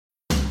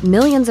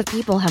Millions of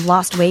people have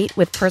lost weight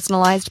with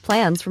personalized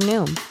plans from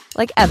Noom.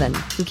 Like Evan,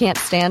 who can't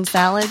stand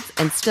salads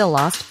and still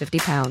lost 50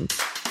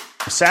 pounds.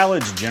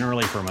 Salads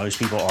generally for most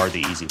people are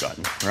the easy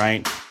button,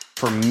 right?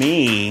 For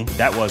me,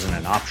 that wasn't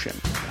an option.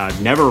 I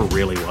never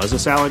really was a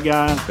salad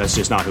guy. That's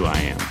just not who I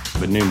am.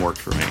 But Noom worked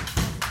for me.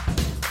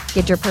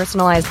 Get your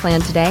personalized plan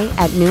today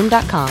at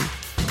Noom.com.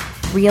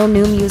 Real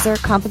Noom user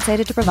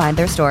compensated to provide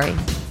their story.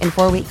 In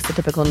 4 weeks, the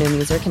typical Noom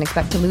user can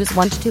expect to lose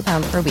 1 to 2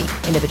 pounds per week.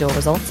 Individual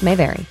results may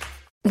vary.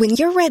 When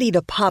you're ready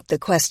to pop the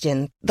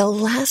question, the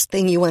last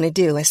thing you want to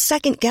do is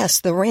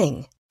second-guess the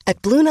ring.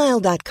 At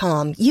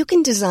BlueNile.com, you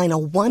can design a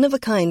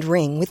one-of-a-kind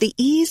ring with the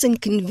ease and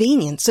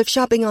convenience of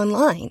shopping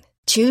online.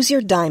 Choose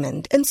your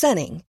diamond and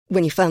setting.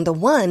 When you find the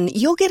one,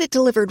 you'll get it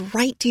delivered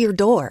right to your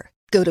door.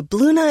 Go to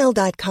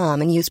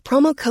BlueNile.com and use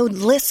promo code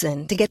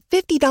LISTEN to get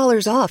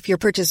 $50 off your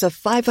purchase of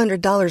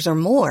 $500 or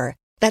more.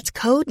 That's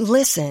code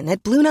LISTEN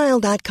at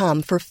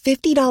BlueNile.com for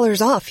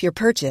 $50 off your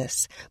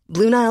purchase.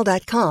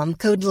 BlueNile.com,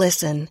 code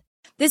LISTEN.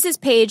 This is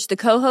Paige, the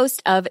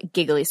co-host of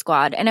Giggly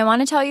Squad, and I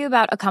want to tell you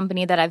about a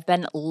company that I've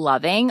been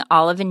loving,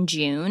 Olive &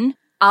 June.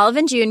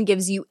 Olive & June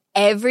gives you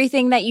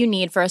everything that you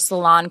need for a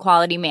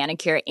salon-quality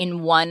manicure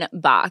in one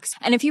box.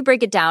 And if you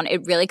break it down,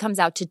 it really comes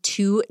out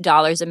to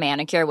 $2 a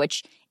manicure,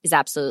 which is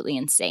absolutely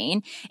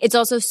insane. It's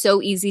also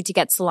so easy to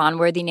get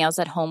salon-worthy nails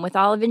at home with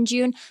Olive &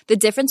 June. The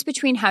difference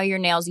between how your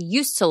nails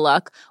used to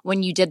look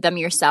when you did them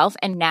yourself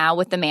and now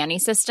with the Mani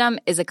system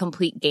is a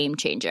complete game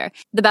changer.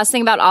 The best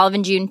thing about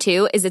Olive & June,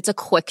 too, is it's a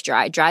quick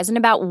dry. Dries in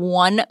about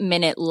 1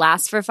 minute,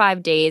 lasts for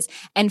 5 days,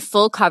 and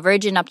full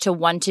coverage in up to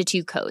 1 to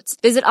 2 coats.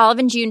 Visit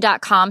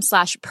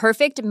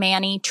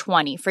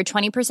oliveandjune.com/perfectmani20 for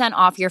 20%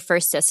 off your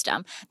first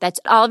system. That's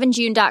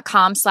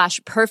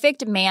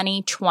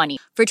oliveandjune.com/perfectmani20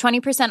 for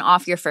 20%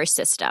 off your first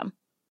system.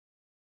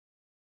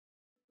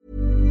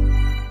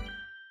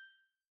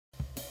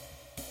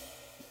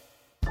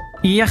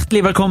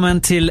 Hjertelig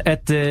velkommen til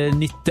et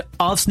nytt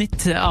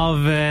avsnitt av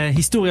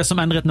Historier som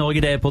endret Norge.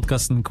 Det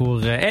podcasten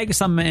hvor jeg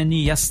sammen med en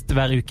ny gjest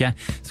hver uke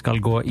skal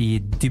gå i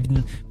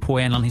dybden på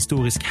en eller annen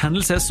historisk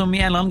hendelse som i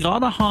en eller annen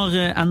grad har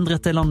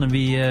endret det landet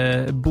vi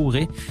bor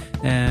i.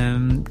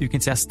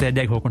 Ukens gjest er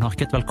deg, Håkon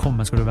Harket.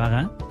 Velkommen skal du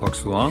være. Takk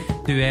skal du ha.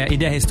 Du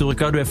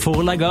idéhistoriker, du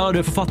forlegger, og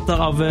du forfatter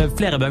av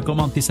flere bøker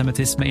om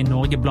antisemittisme i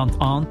Norge, blant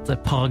annet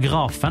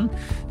Paragrafen,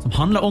 som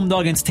handler om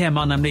dagens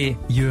tema, nemlig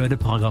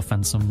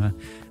jødeparagrafen, som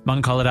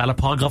mange kaller det, eller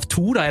paragraf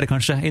 2 da det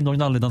kanskje, i den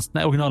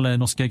originale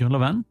norske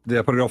grunnloven.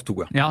 Det paragraf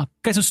 2, ja.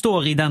 Hva det som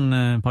står i den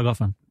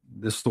paragrafen?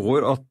 Det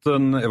står at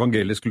den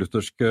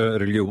evangelisk-lutherske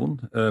religion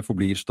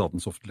forblir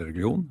statens offentlige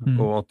religion,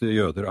 og at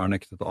jøder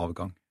nektet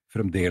avgang,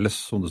 fremdeles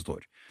som det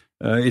står.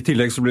 I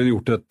tillegg så ble det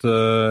gjort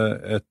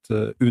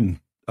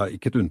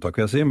ikke et unntak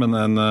vil jeg si, men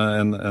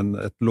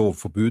et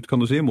lovforbud kan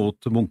du si, mot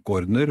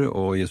munkeordner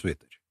og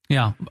jesuiter.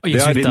 Ja, det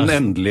i den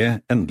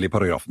endelige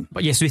paragrafen.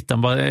 Jesuiter,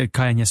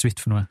 hva en jesuit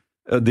for noe?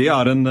 Det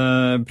en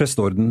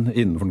presteorden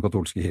innenfor den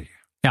katolske kirke.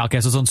 Ja,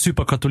 ok, så sånn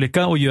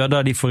superkatolikker og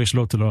jøder, de får ikke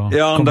lov til å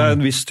Ja, det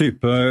en viss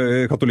type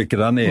katolikker,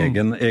 det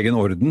en egen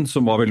orden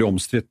som var veldig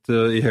omstridt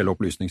i hele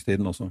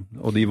opplysningstiden også.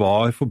 Og de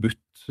var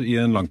forbudt i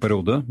en lang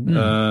periode,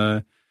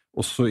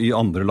 også i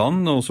andre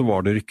land, og så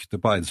var det rykte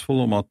på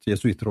Eidsvoll om at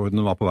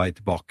jesuiterordenen var på vei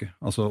tilbake,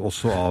 altså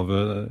også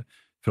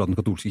fra den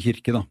katolske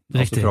kirke da,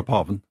 altså fra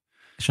paven.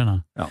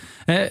 Skjønner. Ja.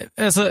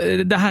 Altså,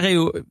 det her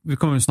jo, vi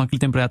kommer jo snakke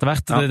litt inn på det etter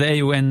hvert, det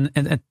jo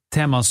et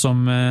tema som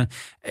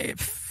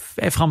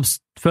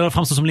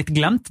fremstår som litt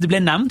glemt. Det ble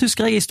nevnt,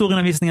 husker jeg, i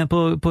historieundervisningen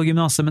på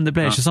gymnaset, men det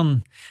ble ikke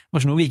sånn,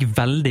 var ikke noe vi gikk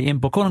veldig inn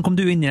på. Hvordan kom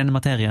du inn i denne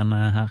materien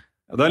her?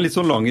 Ja, det en litt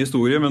sånn lang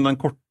historie, men den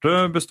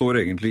korte består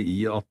egentlig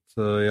i at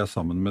jeg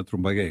sammen med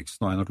Trond Berg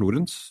Eriksen og Einar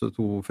Lorentz,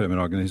 to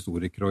fremragende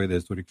historikere og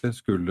idéhistorikere,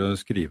 skulle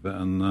skrive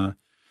en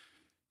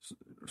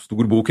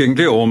stor bok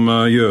egentlig om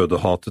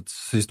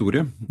jødehatets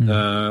historie,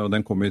 og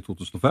den kom i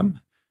 2005,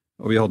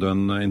 og vi hadde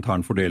en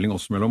intern fordeling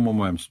oss mellom om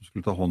hvem som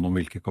skulle ta hånd om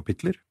hvilke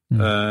kapitler,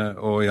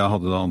 og jeg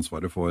hadde da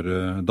ansvaret for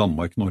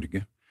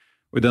Danmark-Norge.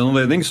 Og i den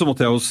anledning så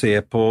måtte jeg jo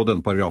se på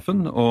denne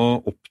paragrafen,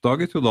 og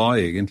oppdaget jo da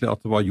egentlig at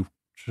det var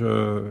gjort,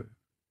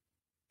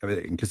 jeg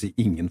vil egentlig si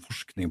ingen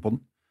forskning på den.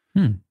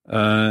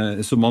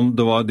 Så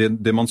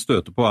det man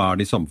støter på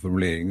de samme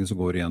formuleringene som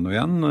går igjen og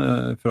igjen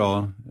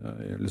fra,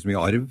 liksom i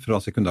arv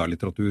fra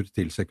sekundærlitteratur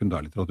til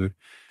sekundærlitteratur.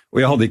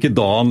 Og jeg hadde ikke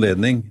da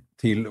anledning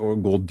til å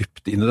gå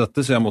dypt inn i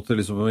dette, så jeg måtte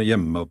liksom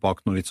gjemme bak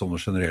noen litt sånne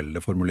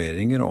generelle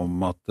formuleringer om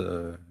at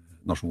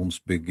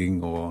nasjonsbygging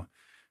og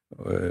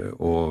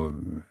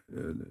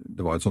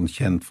det var et sånn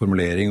kjent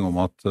formulering om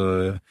at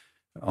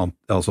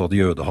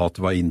jødehat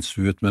var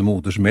innsuet med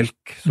moders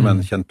melk, som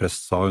en kjent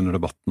prest sa under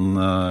debatten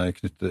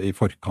knyttet i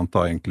forkant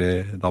da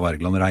egentlig, da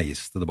Wergeland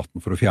reiste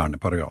debatten for å fjerne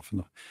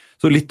paragrafen. Da.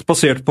 Så litt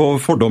basert på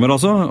fordommer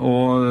altså,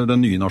 og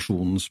den nye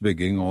nasjonens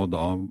bygging, og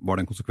da var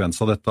det en konsekvens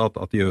av dette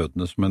at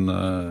jødene som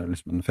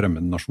en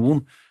fremmed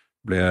nasjon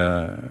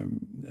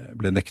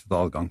ble nektet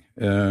adgang.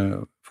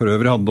 For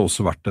øvrig hadde det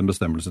også vært en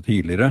bestemmelse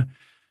tidligere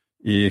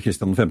i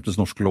Kristian 5.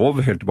 norsk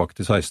lov, helt tilbake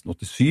til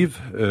 1687.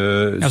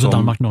 Altså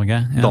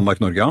Danmark-Norge. Ja.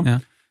 Danmark-Norge,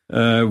 ja.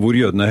 hvor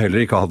jødene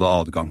heller ikke hadde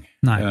adgang.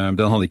 Nei.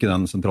 Den hadde ikke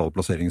den sentrale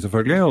plasseringen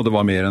selvfølgelig, og det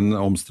var mer en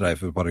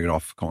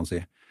omstreifeparagraf, kan man si.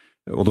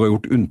 Og det var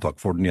gjort unntak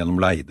for den gjennom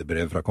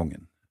leidebrev fra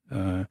kongen.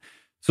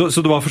 Så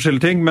det var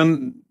forskjellige ting, men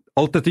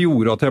alt dette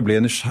gjorde at jeg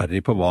ble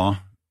nysgjerrig på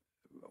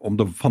om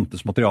det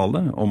fantes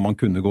materiale, om man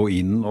kunne gå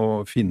inn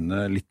og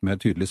finne litt mer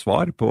tydelig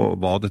svar på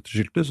hva dette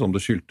skyldtes, om det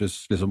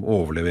skyldtes liksom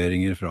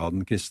overleveringer fra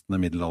den kristne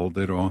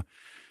middelalder og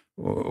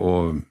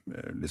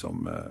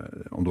liksom,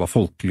 om det var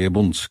folkelige,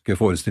 bondske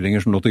forestillinger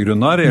som lå til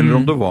grunn her,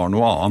 eller om det var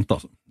noe annet.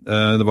 Altså.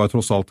 Det var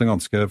tross alt en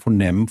ganske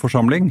fornem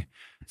forsamling,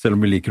 selv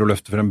om vi liker å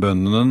løfte frem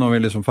bønnene når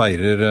vi liksom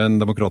feirer den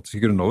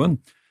demokratiske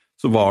grunnloven.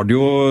 Så var jo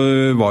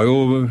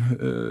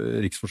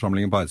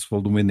riksforsamlingen på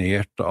Eidsvoll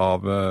dominert av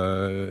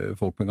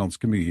folk med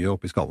ganske mye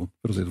oppi skallen,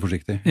 for å si det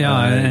forsiktig.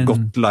 Ja,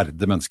 godt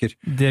lærde mennesker.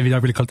 Det vi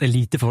da ville kalt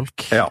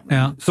elitefolk. Ja.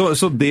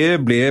 Så det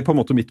ble på en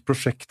måte mitt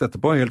prosjekt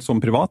etterpå, helt som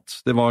privat.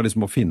 Det var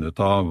liksom å finne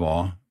ut av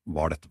hva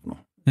var dette for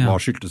noe.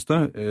 Hva skyldtes det?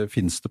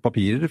 Finnes det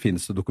papirer?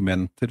 Finnes det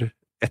dokumenter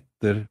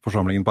etter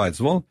forsamlingen på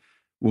Eidsvoll?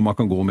 Hvor man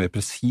kan gå mer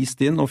presist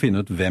inn og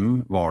finne ut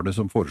hvem var det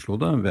som foreslo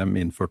det, hvem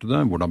innførte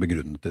det, hvordan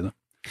begrunnet de det.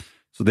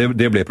 Så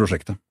det ble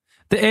prosjektet.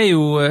 Det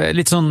jo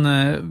litt sånn,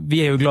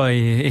 vi jo glad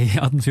i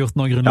 1814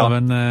 og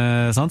grunnloven,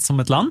 sant,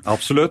 som et land.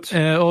 Absolutt.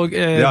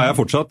 Det jeg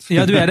fortsatt.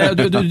 Ja, du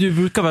det. Du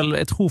bruker vel,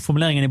 jeg tror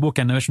formuleringen i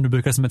boken, jeg vet ikke om du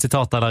bruker det som et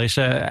sitat der,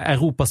 ikke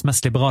Europas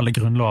mest liberale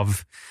grunnlov.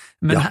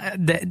 Men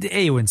det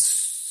jo en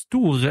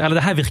stor, eller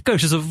det her virker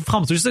jo ikke så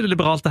fremstår ikke så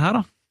liberalt det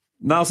her da.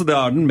 Nei, altså det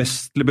den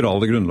mest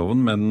liberale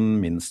grunnloven, men den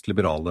minst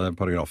liberale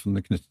paragrafen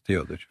knyttet til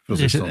jøder. For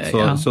å si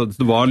sånn. Så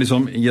det var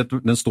liksom,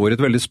 den står i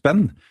et veldig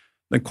spenn.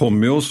 Den kom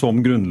jo som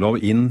grunnlov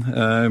inn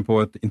på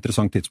et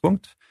interessant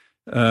tidspunkt.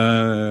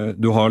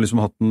 Du har liksom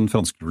hatt den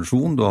franske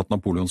revolusjon, du har hatt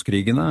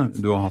Napoleonskrigene,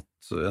 du har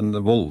hatt en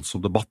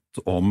voldsom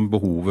debatt om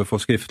behovet for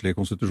skriftlige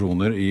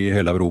konstitusjoner i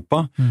hele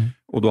Europa,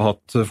 og du har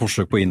hatt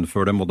forsøk på å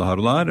innføre dem både her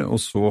og der, og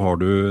så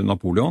har du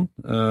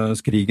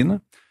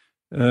Napoleonskrigene,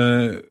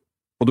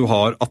 og du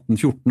har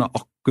 1814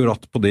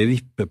 akkurat på det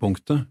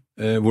vippepunktet,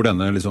 hvor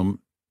denne liksom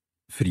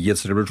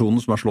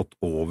frihetsrevolusjonen som slått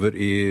over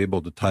i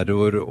både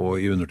terror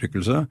og i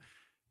undertrykkelse,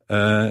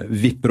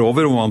 vipper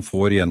over, og man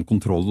får igjen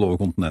kontroll over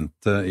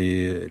kontinentet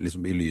i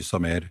lys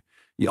av mer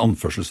i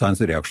anførselstegns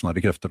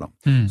reaksjonære krefter. Da.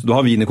 Så du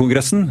har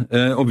Wienerkongressen,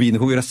 og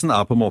Wienerkongressen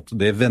på en måte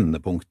det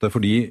vendepunktet,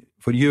 fordi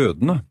for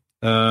jødene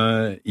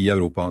i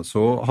Europa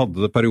så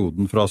hadde det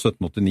perioden fra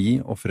 1789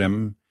 og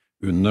frem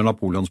under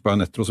Napoleons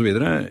bajonetter og så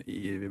videre,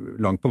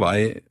 langt på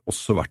vei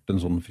også vært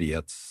en sånn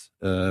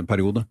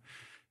frihetsperiode,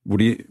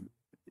 hvor de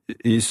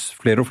i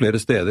flere og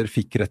flere steder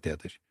fikk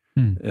rettigheter.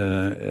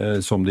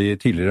 Som de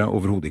tidligere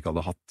overhodet ikke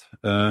hadde hatt.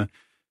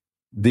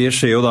 Det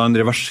skjer jo da en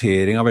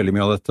reversering av veldig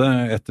mye av dette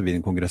etter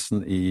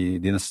Wienerkongressen i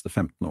de neste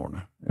 15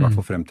 årene, i hvert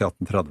fall frem til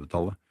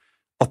 1830-tallet.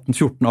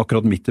 1814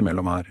 akkurat midt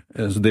imellom her.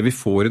 Så det vi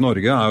får i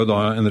Norge jo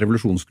da en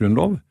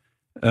revolusjonsgrunnlov,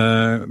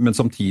 men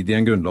samtidig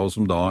en grunnlov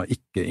som da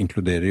ikke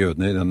inkluderer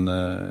jødene i den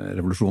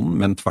revolusjonen,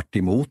 men tvert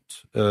imot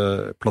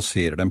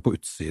plasserer dem på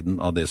utsiden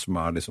av det som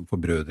liksom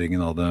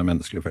forbrødringen av det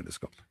menneskelige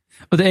fellesskap.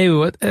 Og det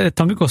jo et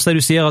tankekors der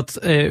du sier at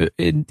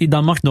i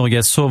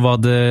Danmark-Norge så var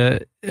det,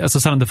 altså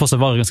selv om det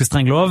fortsatt var en ganske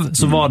streng lov,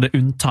 så var det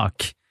unntak.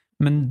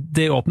 Men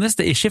det åpnes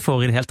det ikke for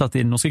i det hele tatt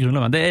i den norske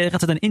grunnloven. Det rett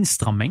og slett en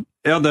innstramming.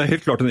 Ja, det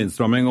helt klart en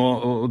innstramming,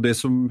 og det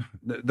jo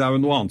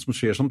noe annet som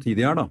skjer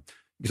samtidig her da.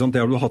 Det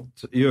har du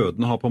hatt,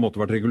 jødene har på en måte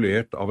vært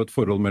regulert av et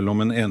forhold mellom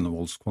en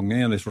enevoldskonge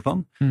i en viss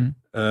forstand,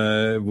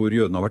 hvor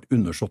jødene har vært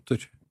undersåtter.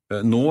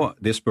 Nå,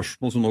 det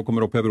spørsmål som nå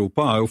kommer opp i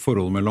Europa jo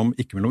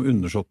forholdet ikke mellom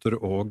undersåtter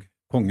og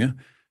konge,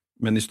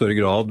 men i større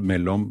grad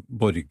mellom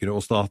borgere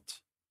og stat.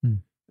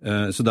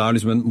 Så det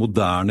liksom en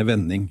moderne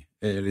vending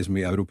liksom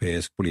i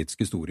europeisk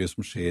politisk historie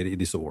som skjer i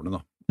disse årene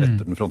da,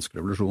 etter den franske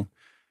revolusjonen.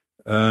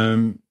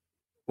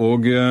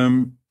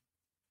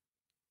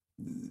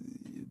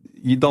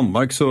 I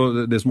Danmark,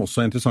 så det som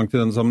også interessant i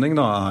denne sammenheng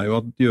da, jo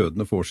at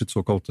jødene får sitt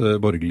såkalte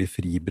borgerlige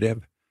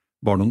fribrev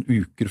bare noen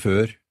uker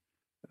før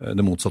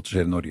det motsatte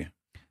skjer i Norge.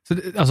 Så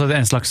altså det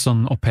en slags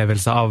sånn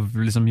opphevelse av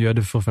liksom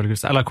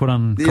jødeforfølgelse, eller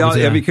hvordan kan man si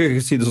det? Jeg vil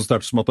ikke si det så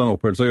sterkt som at det en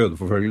opphevelse av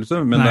jødeforfølgelse,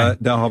 men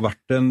det har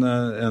vært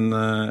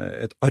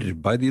et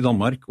arbeid i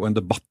Danmark og en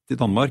debatt i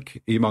Danmark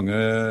i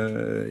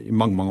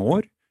mange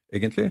år,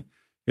 egentlig.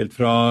 Helt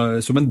fra,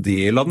 som en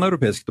del av den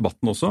europeiske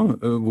debatten også,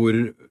 hvor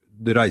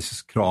det reises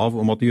krav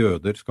om at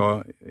jøder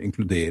skal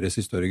inkluderes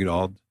i større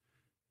grad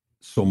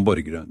som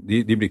borgere.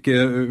 De blir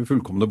ikke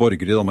fullkomne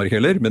borgere i Danmark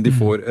heller, men de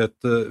får et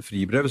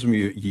fribrev som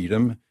gir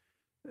dem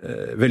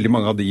veldig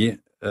mange av de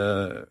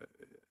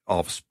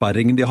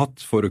avsperringene de har hatt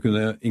for å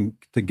kunne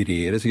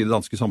integreres i det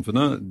danske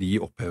samfunnet,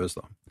 de oppheves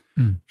da.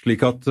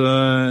 Slik at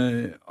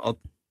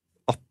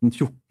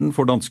 1814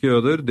 for danske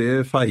jøder,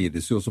 det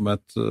feires jo som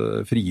et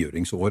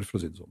frigjøringsår, for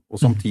å si det sånn.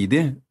 Og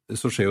samtidig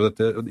så skjer jo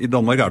dette, i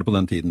Danmark det på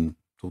den tiden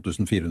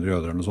 2400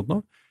 jøder eller noe sånt nå.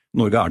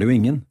 Norge det jo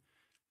ingen.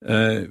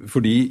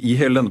 Fordi i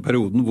hele denne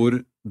perioden hvor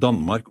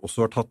Danmark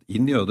også har tatt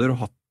inn jøder og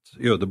hatt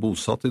jøder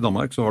bosatt i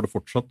Danmark, så har det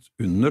fortsatt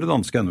under det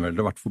danske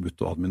endeveldet vært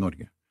forbudt å ha dem i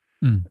Norge.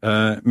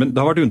 Men det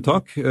har vært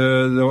unntak.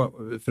 Det har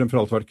fremfor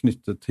alt vært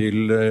knyttet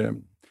til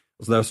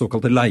Altså det er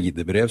såkalte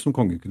leidebrev som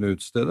kongen kunne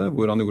utstede,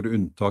 hvor han gjorde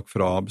unntak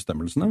fra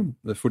bestemmelsene,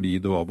 fordi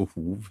det var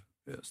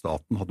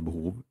staten hadde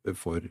behov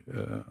for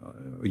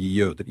å gi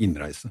jøder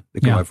innreise.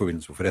 Det kan være i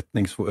forbindelse med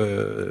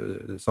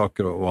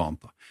forretningssaker og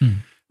annet da.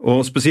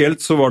 Og spesielt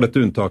så var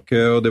dette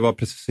unntaket, og det var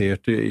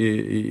presisert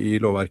i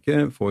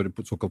lovverket, for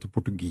såkalte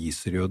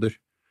portugiserjøder.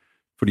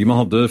 Fordi man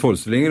hadde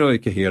forestillinger, og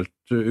ikke helt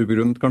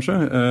ubegrunnet kanskje,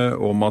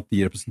 om at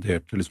de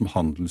representerte liksom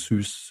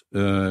handelshus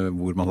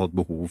hvor man hadde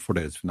behov for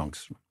deres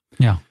finanser.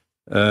 Ja.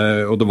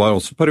 Og det var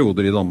også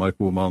perioder i Danmark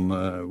hvor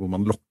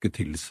man lokket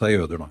til seg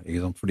jøder, da,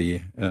 ikke sant? Fordi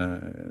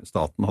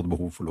staten hadde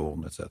behov for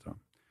lån, etc.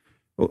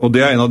 Og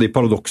det er en av de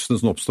paradoksene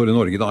som oppstår i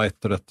Norge da,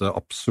 etter dette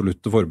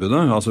absolutte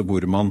forbudet, altså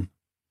hvor man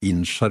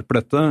innskjerper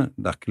dette.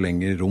 Det er ikke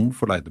lenger rom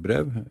for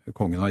leidebrev.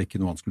 Kongen har ikke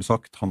noe han skulle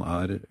sagt. Han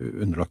er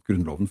underlagt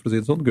grunnloven, for å si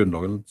det sånn.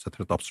 Grunnloven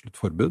setter et absolutt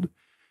forbud.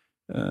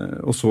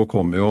 Og så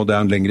kommer jo, det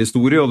er en lengre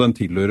historie, og den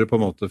tilhører på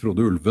en måte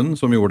Frode Ulven,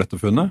 som gjorde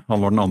dette funnet. Han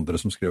var den andre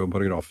som skrev om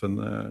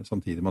paragrafen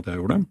samtidig med at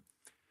jeg gjorde det.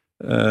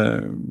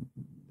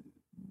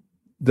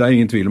 Det er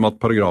ingen tvil om at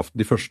paragrafen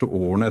de første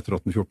årene etter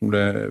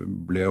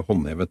 1814 ble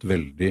håndhevet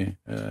veldig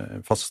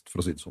fast,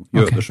 for å si det sånn.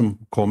 Jøder som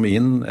kom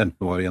inn,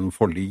 enten var gjennom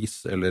forlis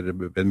eller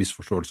ved en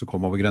misforståelse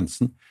kom over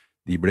grensen,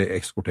 de ble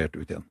eksportert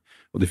ut igjen.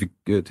 Og de fikk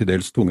til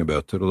dels tunge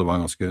bøter, og det var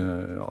en ganske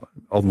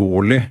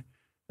alvorlig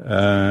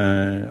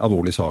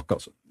sak,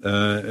 altså.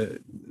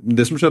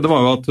 Det som skjedde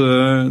var jo at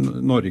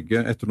Norge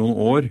etter noen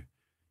år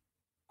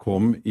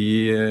kom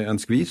i en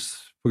skvis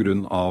på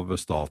grunn av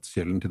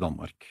statsgjelden til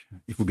Danmark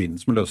i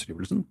forbindelse med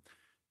løsrivelsen.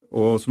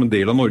 Og som en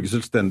del av Norges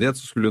selvstendighet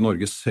så skulle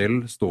Norge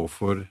selv stå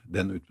for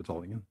den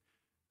utbetalingen.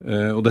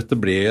 Og dette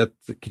ble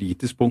et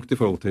kritisk punkt i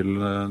forhold til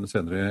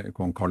senere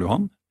kong Karl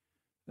Johan.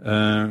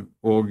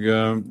 Og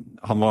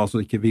han var altså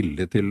ikke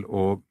villig til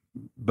å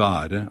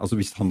bære, altså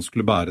hvis han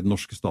skulle bære den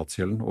norske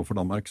statsgjelden overfor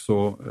Danmark,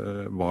 så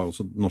var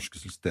også den norske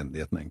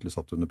selvstendigheten egentlig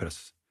satt under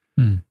press.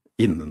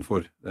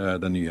 Innenfor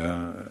den nye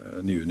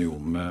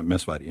unionen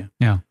med Sverige.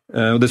 Ja.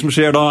 Og det som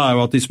skjer da er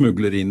jo at de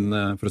smugler inn,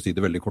 for å si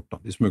det veldig kort da,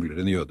 de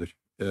smugler inn jøder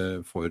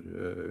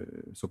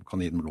som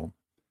kan gi dem lån.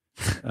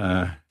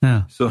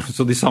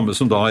 Så de samme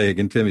som da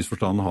egentlig i en viss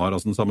forstand har,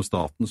 altså den samme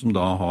staten som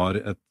da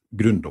har et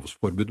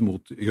grunnlovsforbud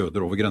mot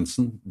jøder over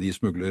grensen, de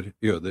smugler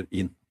jøder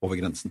inn over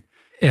grensen.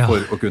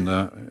 For å kunne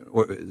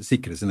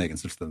sikre sin egen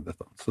selvstendighet.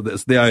 Så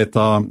det er et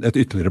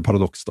ytterligere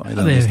paradoks da, i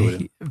denne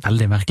historien. Det er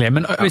veldig merkelig.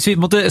 Men hvis vi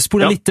måtte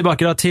spole litt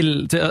tilbake da,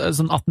 til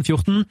sånn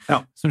 1814,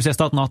 som du sier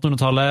starten av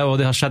 1800-tallet, og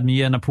det har skjedd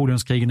mye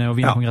Napoleonskrigene og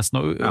Wienerkongressen,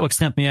 og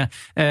ekstremt mye.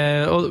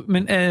 Og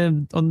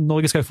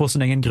Norge skal jo få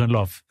sin egen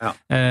grunnlov.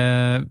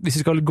 Hvis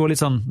vi skal gå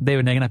litt sånn, det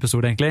er jo en egen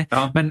episode egentlig,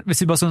 men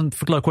hvis vi bare sånn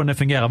forklarer hvordan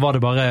det fungerer, var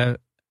det bare...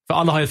 For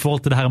alle har jo et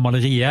forhold til det her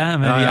maleriet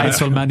med de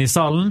Eidsvollmenn i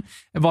salen.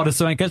 Var det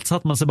så enkelt?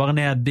 Satt man seg bare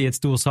ned i et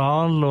stor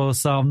sal og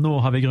sa nå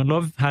har vi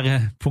grunnlov, her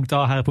er punkt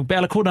A, her er punkt B,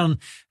 eller hvordan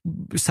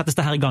settes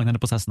det her i gang,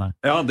 denne prosessen her?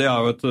 Ja, det er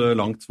jo et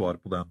langt svar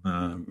på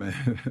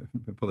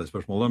det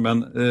spørsmålet,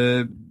 men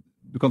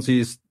du kan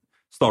si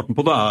starten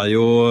på det er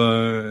jo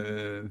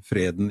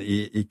freden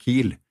i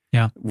Kiel,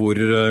 hvor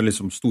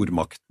liksom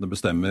stormaktene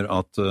bestemmer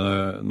at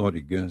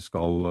Norge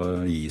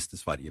skal gis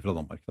til Sverige fra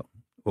Danmark da.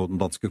 Og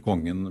den danske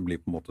kongen blir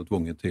på en måte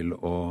tvunget til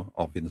å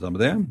avfinne seg med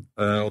det,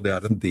 og det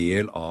er en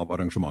del av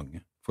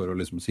arrangementet for å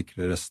liksom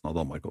sikre resten av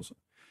Danmark også.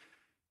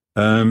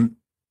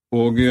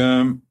 Og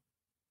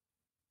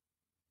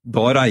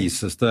da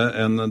reises det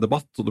en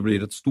debatt, og det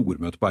blir et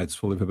stormøte på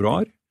Eidsvoll i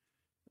februar,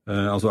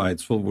 altså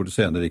Eidsvoll hvor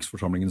senere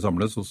riksforsamlingen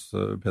samles hos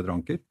Peder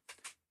Anker,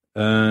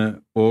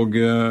 og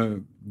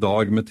da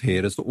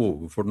argumenteres det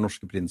overfor den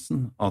norske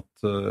prinsen at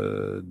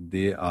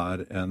det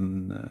er en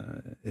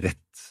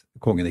rett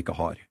kongen ikke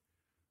har.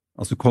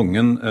 Altså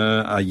kongen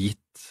er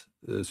gitt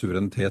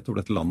suverenitet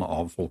over dette landet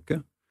av folket,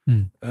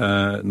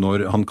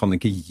 når han kan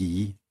ikke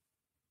gi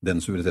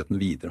den suvereniteten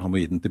videre, han må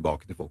gi den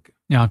tilbake til folket.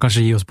 Ja,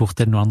 kanskje gi oss bort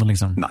til noen andre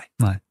liksom.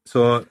 Nei.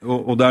 Så,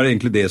 og det er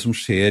egentlig det som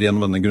skjer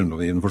gjennom denne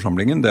grunnlovgivende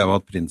forsamlingen, det er jo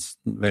at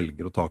prinsen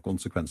velger å ta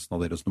konsekvensen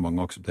av det resonemanget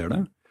og akseptere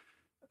det,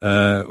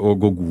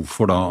 og gå god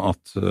for da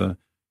at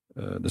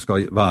det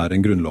skal være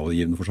en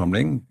grunnlovgivende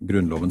forsamling,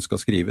 grunnloven skal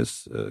skrives,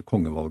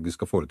 kongevalget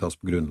skal foretas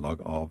på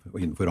grunnlag av og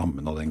innenfor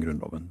rammen av den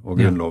grunnloven.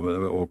 Og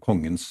grunnloven og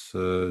kongens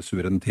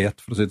suverenitet,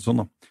 for å si det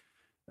sånn da,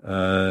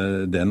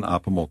 den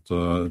er på en måte,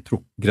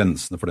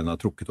 grensene for den er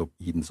trukket opp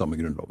i den samme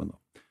grunnloven da.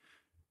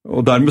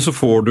 Og dermed så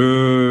får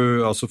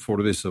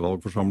du disse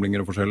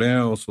valgforsamlinger og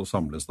forskjellige, og så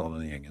samles da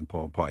den gjengen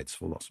på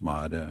Eidsvoll da, som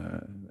er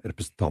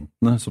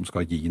representantene som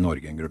skal gi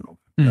Norge en grunnlov.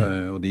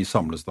 Og de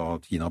samles da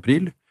 10.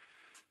 april,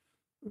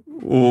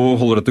 og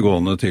holder dette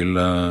gående til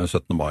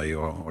 17. mai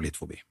og litt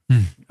forbi.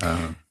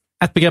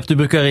 Et begrep du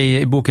bruker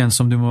i boken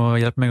som du må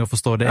hjelpe meg å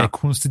forstå, det er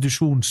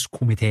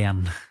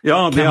konstitusjonskomiteen.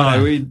 Ja, det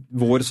er jo i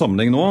vår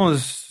sammenheng nå,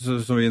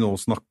 som vi nå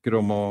snakker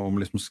om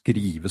liksom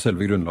skrive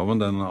selve grunnloven,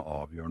 den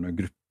avgjørende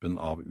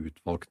gruppen av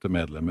utvalgte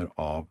medlemmer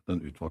av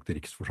den utvalgte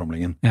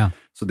riksforsamlingen.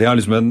 Så det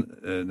er liksom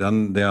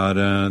det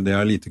er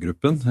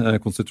elitegruppen,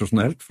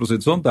 konstitusjonelt, for å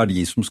si det sånn. Det er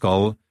de som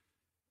skal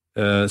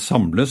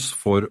samles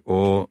for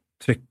å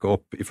trekke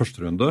opp I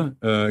første runde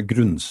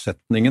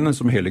grunnsetningene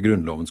som hele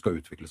grunnloven skal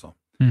utvikles av.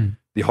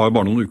 De har jo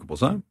bare noen uker på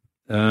seg.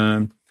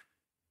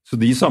 Så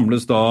de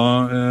samles da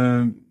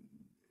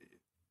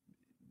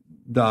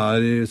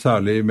det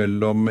særlig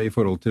I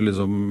forhold til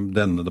liksom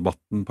denne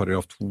debatten,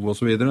 paragraf 2 og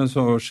så videre,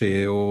 så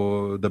skjer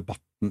jo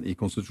debatten I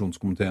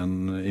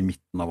konstitusjonskomiteen I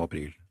midten av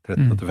april,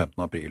 13. til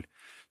 15. april.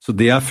 Så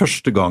det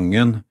første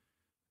gangen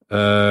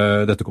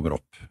dette kommer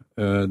opp.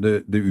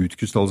 Det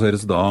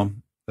utkrystalliseres da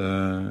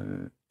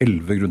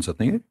 11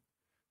 grunnsetninger,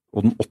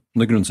 og den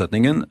 8.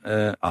 grunnsetningen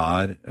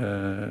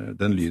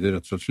den lyder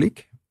rett og slett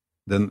slik: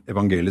 Den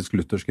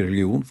evangelisk-lutherske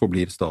religion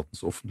forblir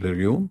statens offentlige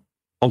religion.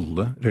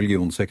 Alle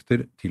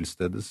religionssekter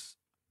tilstedes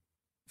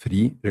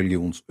fri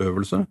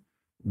religionsøvelse,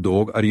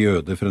 dog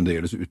jøder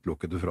fremdeles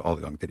utelukket fra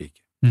adgang til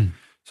riket.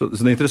 Så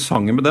det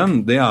interessante med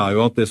den, det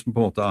jo at det som på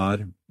en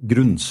måte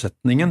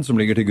grunnsetningen som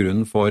ligger til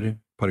grunn for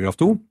paragraf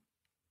 2,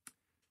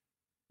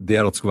 det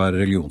at det skal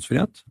være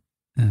religionsfrihet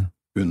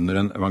under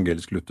en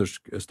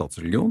evangelisk-luthersk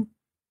statsreligion,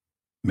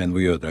 men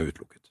hvor jøder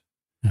utelukket.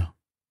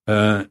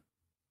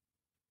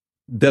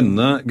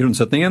 Denne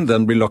grunnsetningen,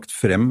 den blir lagt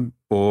frem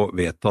og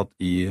vedtatt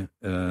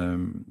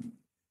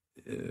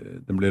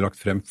den blir lagt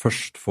frem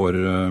først for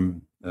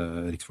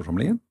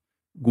riksforsamlingen,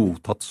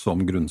 godtatt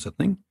som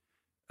grunnsetning.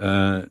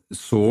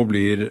 Så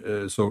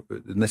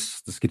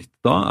neste skritt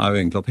da jo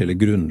egentlig at hele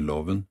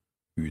grunnloven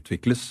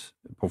utvikles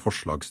på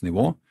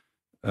forslagsnivå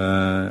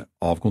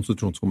av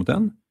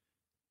konstitusjonskomiteen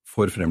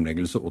for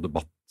fremleggelse og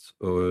debatt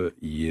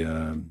I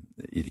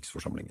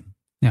riksforsamlingen.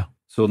 Ja.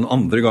 Så den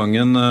andre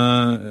gangen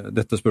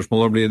dette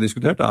spørsmålet blir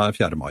diskutert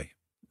 4. mai.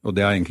 Og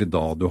det egentlig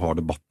da du har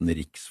debatten I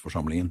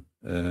riksforsamlingen,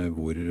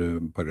 hvor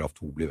paragraf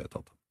 2 blir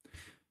vedtatt.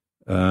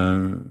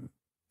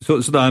 Så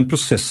det en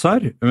prosess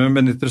her,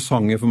 men det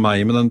interessante for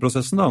meg med den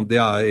prosessen da, det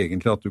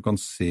egentlig at du kan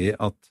se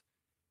at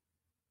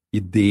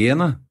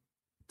ideene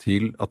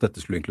til at dette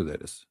skulle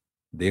inkluderes,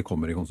 det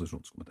kommer I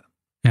konstitusjonskomiteen.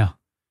 Ja.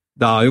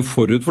 Det jo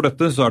forut for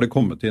dette, så det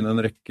kommet inn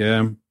en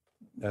rekke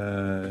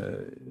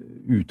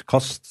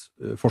utkast,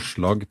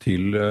 forslag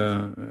til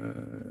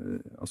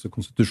altså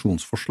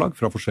konstitusjonsforslag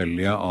fra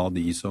forskjellige av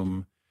de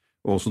som,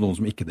 og også noen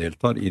som ikke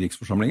deltar I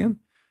riksforsamlingen.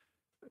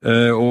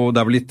 Og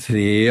det vel I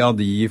 3 av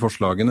de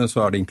forslagene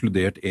så det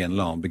inkludert en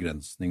eller annen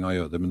begrensning av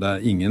jøder, men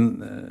det ingen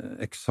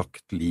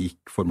eksakt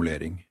lik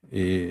formulering.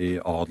 I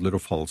Adler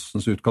og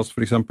Falsens utkast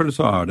for eksempel,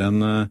 så det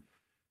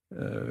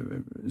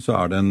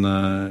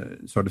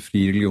det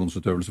fri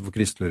religionsutøvelse for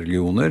kristelige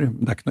religioner,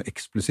 men det ikke noe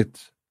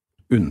eksplisitt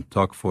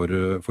unntak for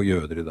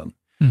jøder I den.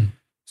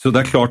 Så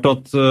det klart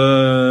at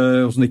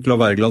hos Nicolai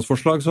Wergelands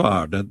forslag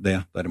så det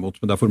derimot,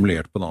 men det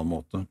formulert på en annen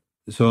måte.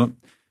 Så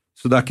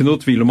det ikke noe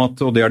tvil om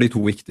at, og det de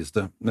 2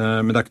 viktigste,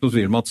 men det ikke noe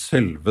tvil om at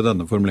selve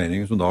denne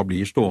formuleringen som da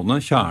blir stående,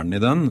 kjernen I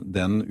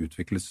den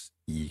utvikles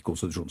I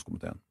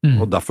konstitusjonskomiteen.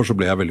 Og derfor så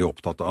ble jeg veldig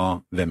opptatt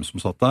av hvem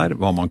som satt der,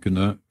 hva man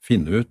kunne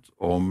finne ut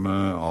om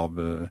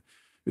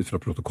ut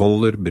fra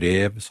protokoller,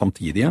 brev,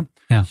 samtidige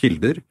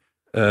kilder,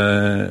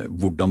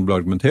 hvordan det ble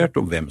argumentert,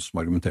 og hvem som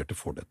argumenterte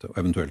for dette, og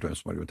eventuelt hvem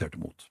som argumenterte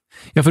mot.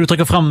 Ja, for du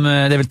trekker frem,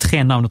 det vel 3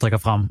 navn du trekker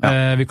frem.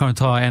 Vi kan jo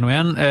ta en og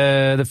en.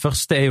 Det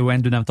første jo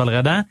en du nevnte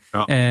allerede,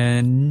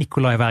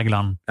 Nicolai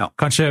Wergeland.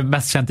 Kanskje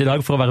mest kjent I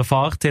dag for å være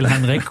far til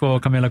Henrik og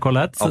Camilla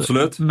Collett.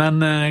 Absolutt. Men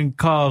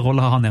hva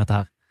rolle har han I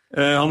dette her?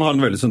 Han har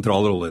en veldig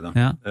sentral rolle I det.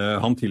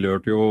 Han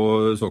tilhørte jo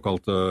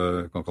såkalt,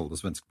 kan kalle det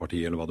svenske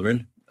parti, eller hva du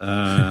vil.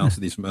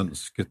 Altså de som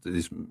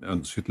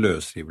ønsket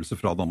løsrivelse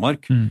fra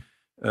Danmark,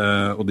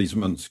 og de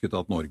som ønsket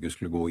at Norge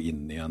skulle gå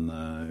inn I en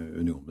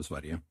union med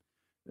Sverige.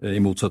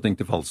 I motsetning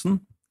til Falsen,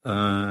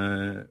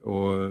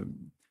 og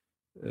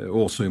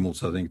også I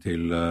motsetning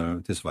til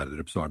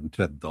Sverdrup, så den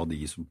tredje av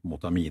de som på en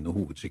måte mine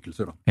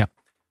hovedskikkelser. Da.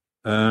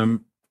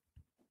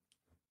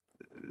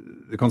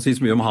 Det kan sies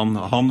mye om han.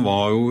 Han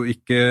var jo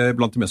ikke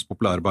blant de mest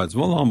populære på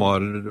Eidsvoll. Han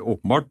var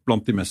åpenbart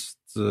blant de mest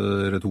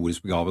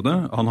retorisk begavede.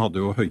 Han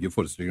hadde jo høye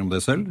forestillinger om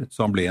det selv,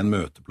 så han ble en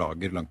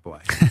møteplager langt på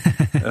vei.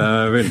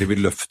 Veldig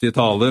vidløftige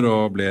taler,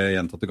 og ble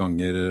gjentatte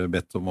ganger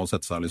bedt om å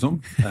sette seg, liksom.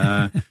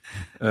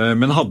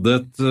 Men hadde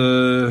et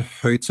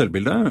høyt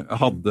selvbilde,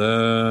 hadde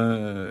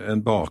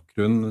en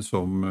bakgrunn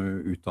som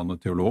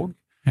utdannet teolog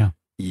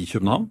I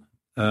København,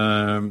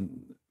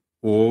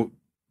 og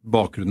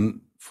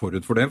bakgrunnen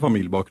forut for det,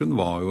 familiebakgrunnen,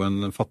 var jo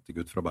en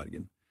fattiggutt fra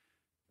Bergen.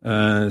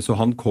 Så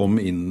han kom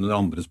inn under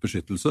andres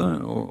beskyttelse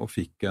og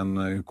fikk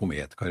en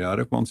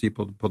kometkarriere, kan man si,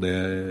 på det,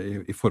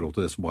 I forhold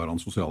til det som var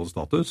hans sosiale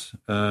status.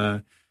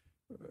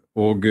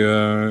 Og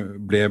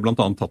ble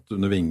blant annet tatt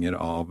under vinger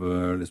av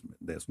liksom,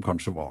 det som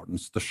kanskje var den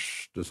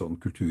største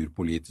sånn,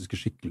 kulturpolitiske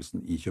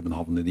skikkelsen I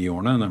København I de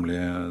årene, nemlig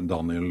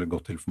Daniel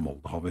Gotthelf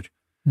Moldhaver,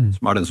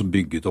 som den som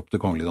bygget opp det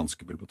kongelige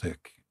danske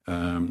bibliotek.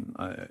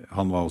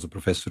 Han var også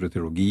professor I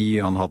teologi,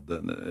 han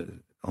hadde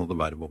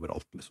verv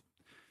overalt, liksom.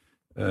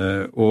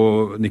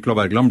 Og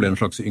Nicolai Wergeland ble en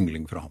slags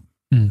yngling fra ham.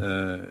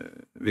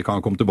 Vi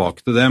kan komme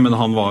tilbake til det, men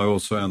han var jo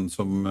også en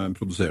som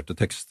produserte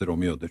tekster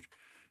om jøder.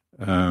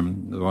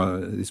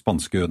 De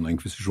spanske jødene og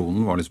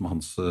inkvisisjonen var liksom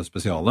hans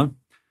spesiale,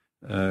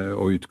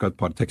 og utga et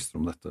par tekster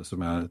om dette,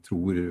 som jeg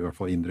tror I hvert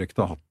fall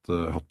indirekte har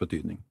hatt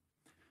betydning.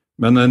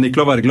 Men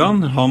Nicolai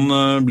Wergeland, han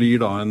blir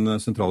da en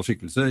sentral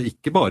skikkelse,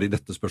 ikke bare i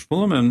dette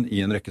spørsmålet, men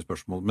i en rekke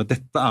spørsmål. Men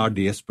dette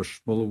det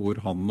spørsmålet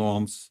hvor han og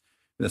hans,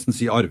 nesten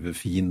si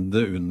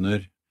arvefiende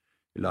eller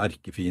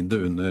erkefiende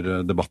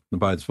under debattene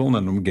på Eidsvoll,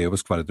 nemlig om Georg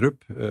Sverdrup,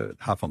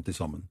 her fant de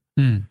sammen.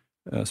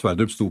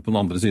 Sverdrup sto på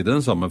den andre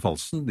siden, sammen med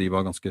Falsen. De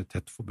var ganske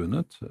tett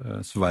forbundet.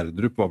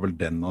 Sverdrup var vel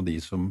den av de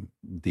som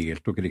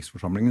deltok i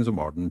riksforsamlingen,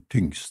 som var den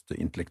tyngste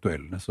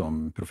intellektuelle,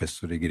 som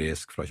professor i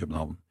gresk fra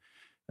København.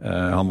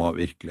 Han var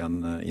virkelig en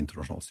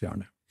internasjonal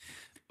stjerne.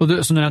 Og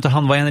som du nevnte,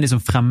 han var en av de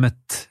som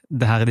fremmet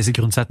disse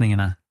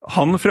grunnsetningene?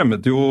 Han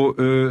fremmet jo,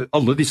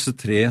 alle disse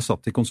tre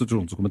satt i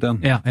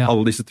konstitusjonskomiteen. Ja.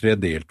 Alle disse tre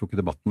deltok i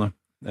debattene.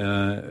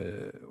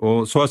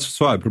 Og så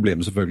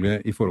problemet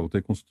selvfølgelig i forhold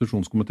til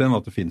konstitusjonskomiteen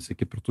at det finnes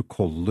ikke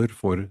protokoller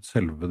for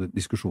selve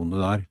diskusjonene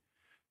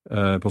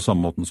der på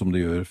samme måten som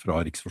det gjør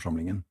fra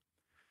riksforsamlingen.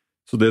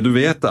 Så det du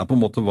vet på en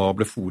måte hva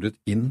ble foret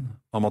inn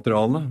av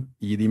materialene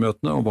i de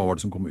møtene, og hva var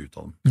det som kom ut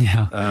av dem.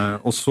 Ja.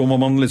 Og så må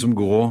man liksom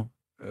gå,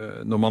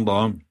 når man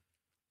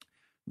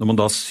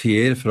da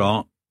ser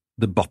fra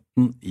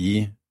debatten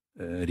i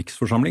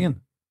riksforsamlingen,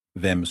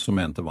 hvem som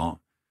mente hva,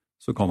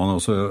 så kan man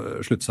også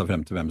slutte seg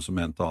frem til hvem som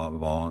mente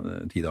hva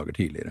 10 dager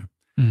tidligere.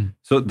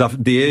 Så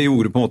det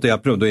gjorde på en måte,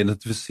 jeg prøvde å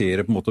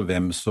identifisere på en måte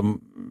hvem som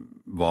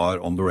var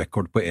on the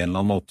record på en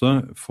eller annen måte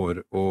for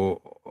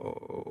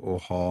å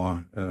ha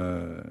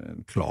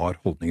en klar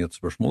holdning i dette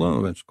spørsmålet,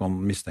 og hvem som kan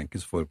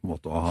mistenkes for på en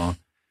måte å ha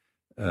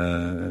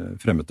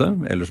fremmet det,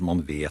 eller som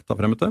man vet har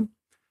fremmet det.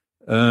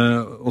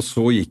 Og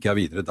så gikk jeg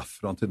videre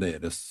derfra til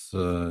deres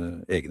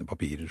egne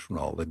papirer,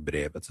 journaler,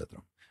 brev, etc.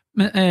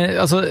 Men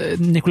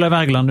Nicolai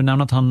Wergeland, du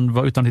nevner at han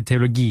var utdannet i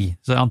teologi,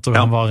 så jeg antar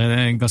han var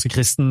ganske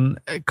kristen.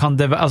 Kan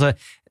det være,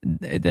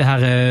 det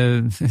her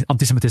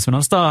antisemittismen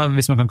hans da,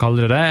 hvis man kan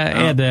kalle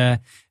det, det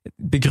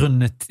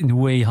begrunnet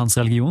noe i hans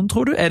religion,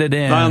 tror du? Det?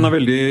 Nei, han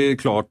veldig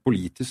klart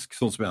politisk,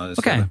 sånn som jeg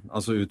ser det.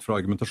 Altså ut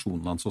fra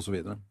argumentasjonen hans og så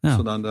videre. Ja.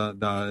 Så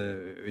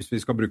hvis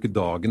vi skal bruke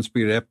dagens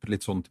begrep,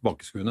 litt sånn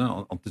tilbakeskuende,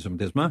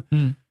 antisemittisme,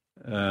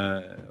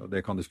 og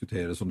det kan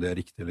diskuteres om det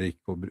riktig eller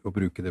ikke å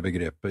bruke det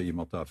begrepet i og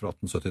med at det fra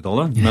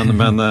 1870-tallet,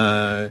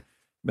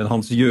 men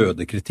hans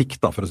jødekritikk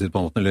da, for å si det på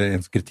en måte, eller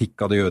hans kritikk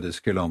av det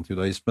jødiske eller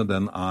antijudaisme,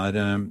 den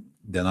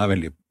er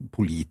veldig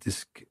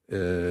politisk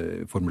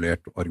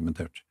formulert og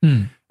argumentert.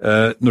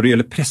 Når det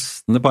gjelder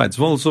prestene på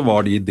Eidsvoll, så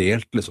var de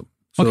delt liksom.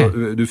 Så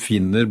du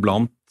finner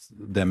blant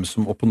dem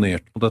som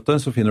opponerte på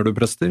dette, så finner du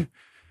prester.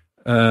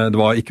 Det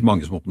var ikke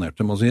mange som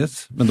opponerte, må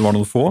sies, men det var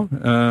noen få,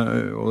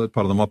 og et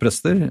par av dem var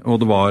prester, og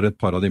det var et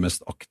par av de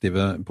mest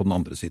aktive på den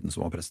andre siden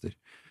som var prester.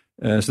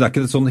 Så det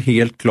ikke et sånn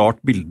helt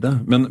klart bilde,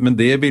 men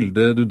det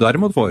bildet du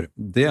derimot får,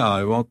 det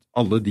jo at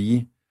alle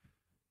de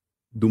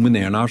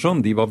dominerende her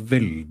sånn, de var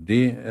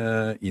veldig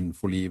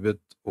innforlivet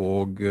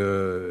og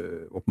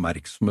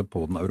oppmerksomme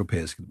på den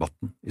europeiske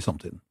debatten i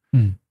samtiden.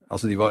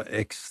 Altså de var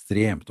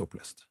ekstremt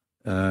opplest.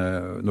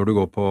 Når du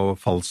går på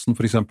Falsen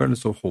for eksempel,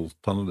 så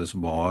holdt han det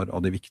som var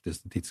av de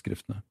viktigste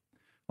tidsskriftene.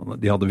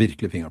 De hadde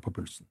virkelig fingeren på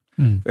pulsen.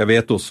 Jeg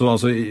vet også,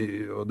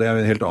 og det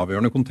en helt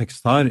avgjørende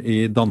kontekst her,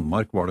 i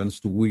Danmark var det en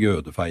stor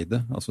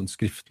jødefeide, altså en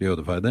skriftlig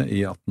jødefeide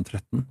i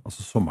 1813,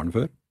 altså sommeren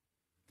før.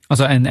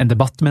 Altså en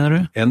debatt, mener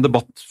du? En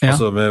debatt,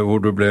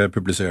 hvor det ble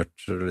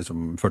publisert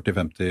liksom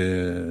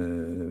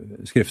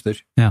 40-50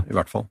 skrifter, i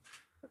hvert fall.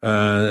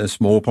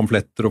 Små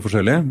pamfletter og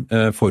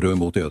forskjellige for og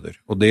imot jøder.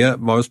 Og det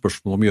var jo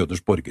spørsmål om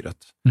jøders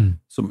borgerrett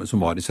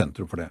som var i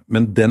sentrum for det.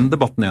 Men den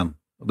debatten igjen,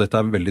 og dette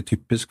veldig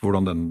typisk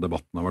hvordan denne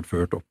debatten har vært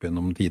ført opp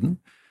gjennom tiden,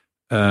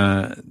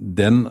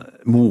 den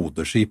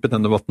moderskipet,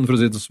 den debatten for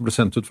å si det som ble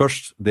sendt ut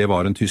først, det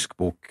var en tysk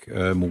bok,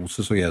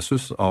 Moses og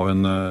Jesus, av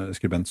en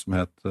skribent som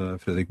het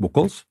Fredrik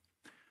Buchholz.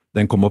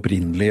 Den kom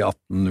opprinnelig i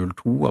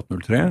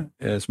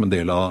 1802-1803 som en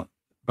del av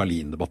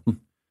Berlin-debatten.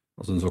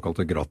 Altså den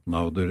såkalte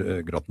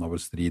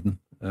Gratunaur-striden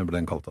ble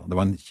den kalt. Det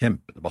var en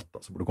kjempedebatt,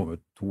 hvor det kom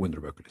ut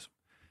 200 bøker liksom.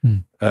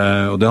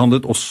 Og det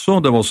handlet også,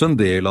 det var også en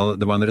del av,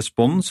 det var en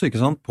respons, ikke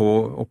sant, på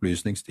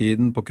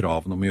opplysningstiden, på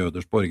kravene om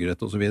jøders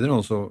borgerrett og så videre,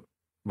 og så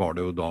var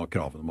det jo da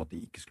kravene om at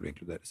de ikke skulle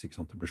inkluderes, ikke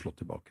sant, det ble slått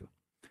tilbake.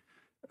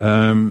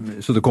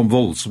 Så det kom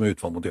voldsomme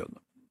utfall mot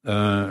jødene.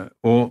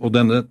 Og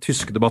denne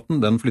tyske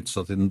debatten, den flyttet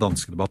seg til den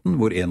danske debatten,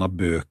 hvor en av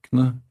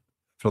bøkene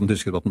fra den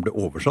tyske debatten ble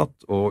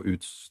oversatt og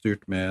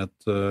utstyrt med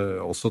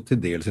også til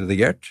dels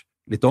redigert,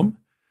 litt om.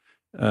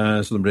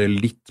 Så det ble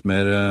litt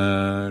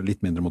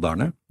mindre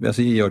moderne, vil jeg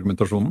si, i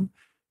argumentasjonen.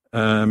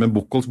 Men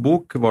Buchholz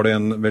bok var det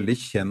en veldig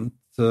kjent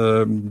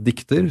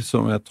dikter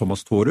som het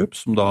Thomas Thorup,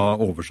 som da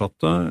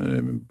oversatte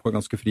på en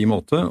ganske fri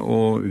måte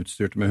og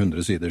utstyrte med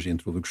 100 siders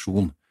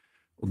introduksjon.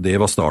 Og det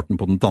var starten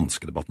på den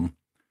danske debatten.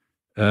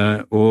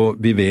 Og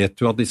vi vet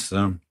jo at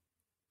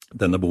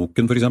denne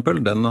boken for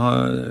eksempel, den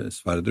har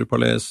Sverdrup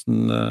har lest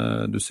den,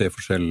 du ser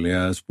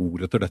forskjellige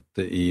spor etter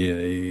dette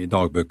i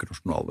dagbøker og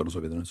journaler og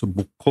så videre. Så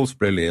Buchholz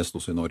ble lest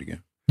også i Norge.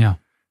 Ja,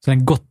 så det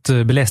en godt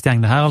belest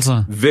gjeng det her altså?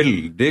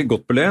 Veldig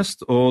godt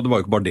belest, og det var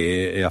jo ikke bare det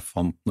jeg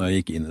fant når jeg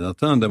gikk inn i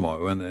dette, det var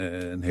jo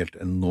en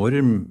helt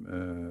enorm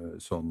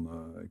sånn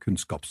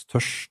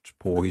kunnskapstørst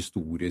på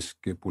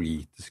historiske,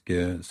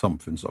 politiske,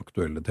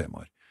 samfunnsaktuelle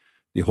temaer.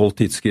 de holdt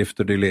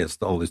tidsskrifter, de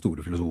leste alle de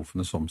store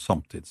filosofene som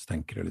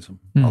samtidstenkere, liksom.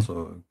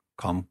 Altså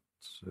Kant,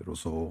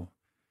 Rousseau,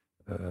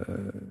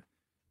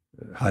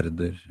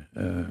 Herder,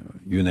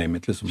 you name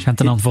it, liksom.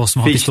 Kjente navn for oss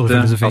som har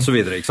historiefilosofi. Og så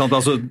videre, ikke sant?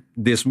 Altså,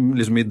 det som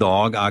liksom i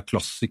dag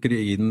klassikere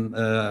i den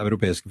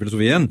europeiske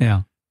filosofien,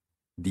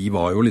 de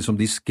var jo liksom,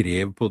 de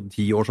skrev på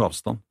 10 års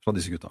avstand fra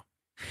disse gutta.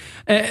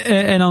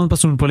 En annen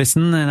person på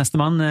listen, neste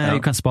mann,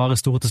 jeg kan spare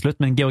store til slutt,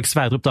 men Georg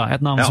Sverdrup da,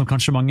 et navn som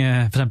kanskje mange,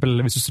 for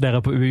eksempel hvis du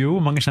studerer på UiO,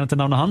 mange kjenner til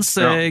navnet hans.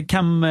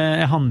 Hvem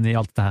han i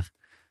alt det her?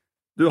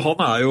 Du, han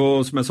jo,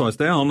 som jeg sa i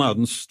sted, han jo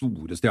den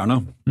store stjerna.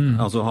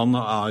 Altså, han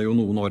jo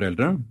noen år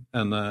eldre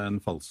enn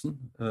Falsen,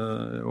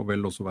 og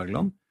vel også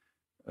Wergeland.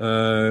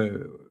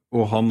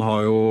 Og han har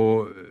jo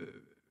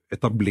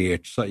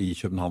etablert seg i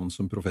København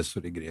som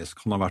professor i gresk.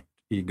 Han har vært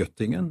i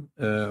Göttingen,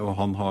 og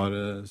han har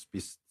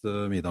spist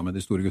middag med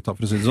de store gutta,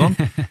 for å si det sånn.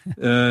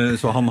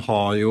 Så han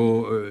har jo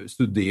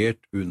studert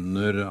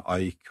under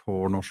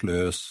Eichhorn og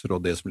Schløser,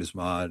 og det som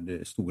liksom de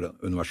store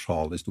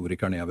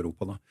universalhistorikerne i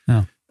Europa.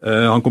 Da.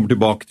 Han kommer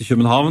tilbake til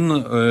København,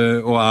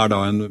 og da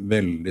en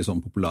veldig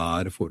sånn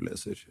populær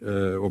foreleser,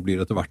 og blir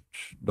etter hvert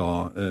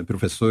da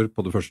professor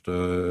på det første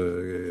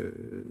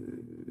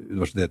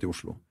universitetet i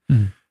Oslo.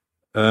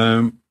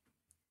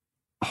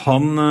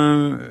 Han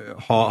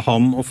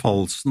og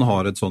Falsen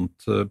har et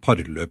sånt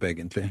parløp,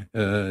 egentlig.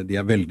 De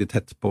veldig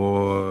tett på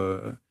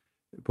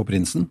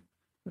prinsen,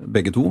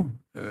 begge to,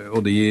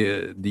 og de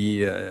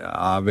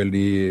vel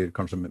de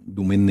kanskje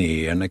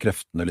dominerende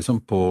kreftene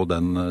liksom, på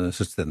den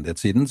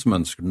selvstendighetssiden som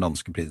ønsker den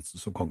danske prinsen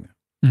som konge.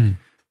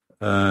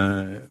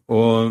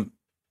 Og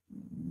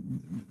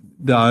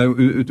det jo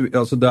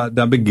altså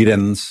det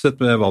begrenset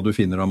med hva du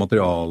finner av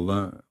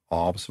materiale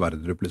av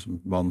Sverdrup,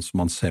 liksom,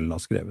 som han selv har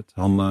skrevet.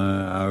 Han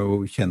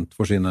jo kjent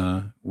for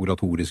sine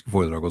oratoriske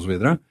foredrag og så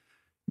videre,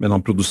 men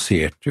han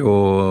produserte jo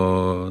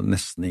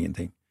nesten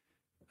ingenting.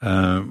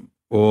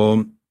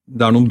 Og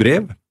det noen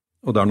brev,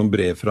 og det noen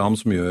brev fra ham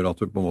som gjør at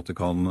du på en måte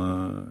kan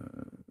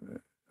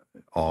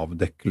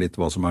avdekke litt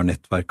hva som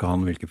nettverket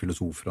han, hvilke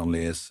filosofer han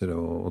leser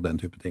og den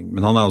type ting.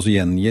 Men han også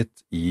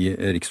gjengitt i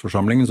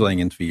Riksforsamlingen, så det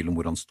ingen tvil om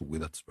hvor han sto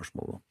i dette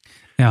spørsmålet.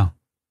 Ja.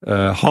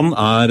 Han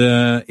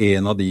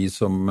en av de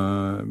som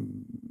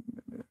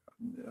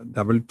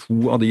det vel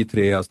 2 av de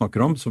 3 jeg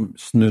snakker om som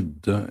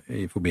snudde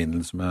i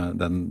forbindelse med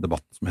den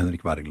debatten som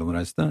Henrik Wergeland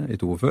reiste i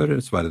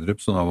 42, Sverdrup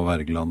som da var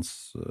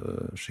Wergelands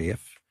sjef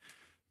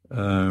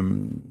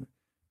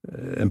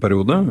en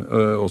periode,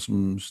 og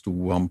som sto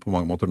han på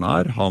mange måter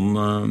nær. Han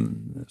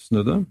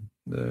snudde,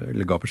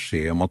 eller ga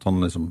beskjed om at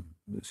han liksom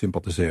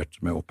sympatiserte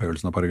med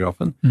opphøyelsen av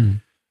paragrafen.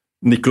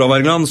 Nicolai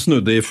Wergeland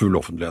snudde i full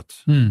offentlighet,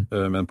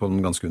 men på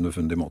en ganske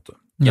underfundig måte.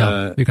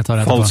 Ja, vi kan ta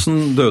det etterpå.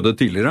 Falsen døde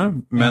tidligere,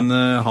 men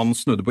han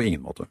snudde på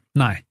ingen måte.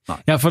 Nei.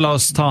 Ja, for la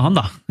oss ta han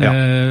da.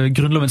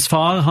 Grunnlovens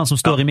far, han som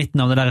står i midten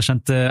av det der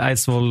kjente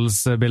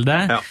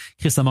Eidsvolls-bildet,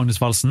 Christian Magnus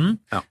Falsen.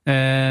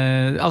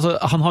 Altså,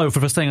 han har jo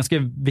for det første en ganske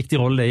viktig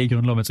rolle i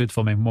grunnlovens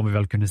utforming, må vi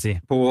vel kunne si.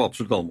 På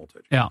absolutt alle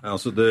måter.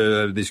 Altså,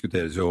 det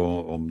diskuteres jo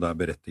om det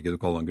berettiget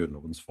å kalle han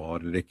grunnlovens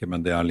far eller ikke,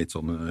 men det litt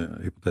sånn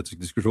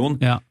hypotetisk diskusjon.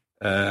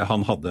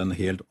 Han hadde en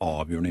helt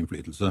avgjørende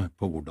innflytelse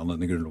på hvordan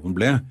denne grunnloven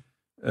ble,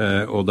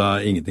 og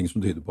det ingenting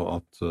som tyder på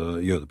at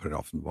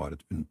jødeparagrafen var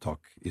et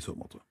unntak i så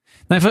måte.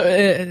 Nei, for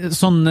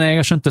sånn jeg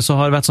har skjønt det, så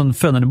har det vært sånn,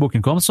 før denne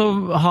boken kom,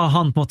 så har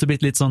han på en måte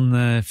blitt litt sånn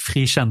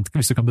frikjent,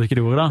 hvis du kan bruke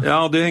det ordet da.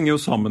 Ja, det henger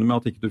jo sammen med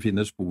at ikke du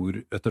finner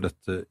spor etter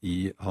dette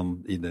i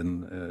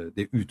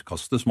det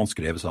utkastet som han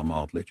skrev sammen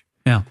med Adler.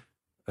 Ja.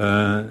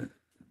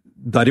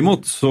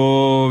 Derimot, så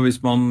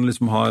hvis man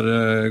liksom har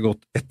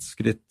gått ett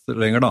skritt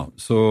lenger da,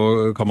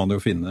 så kan man jo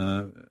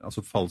finne, altså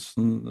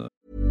Falsen.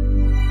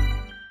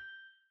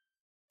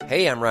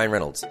 Hey, I'm Ryan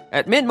Reynolds.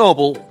 At Mint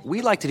Mobile,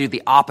 we like to do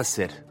the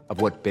opposite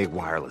of what Big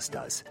Wireless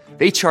does.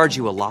 They charge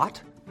you a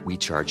lot, we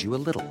charge you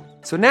a little.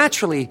 So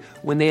naturally,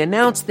 when they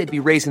announced they'd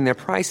be raising their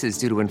prices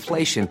due to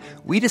inflation,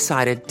 we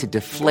decided to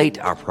deflate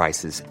our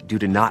prices due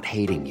to not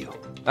hating you.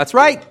 That's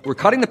right. We're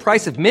cutting the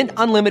price of Mint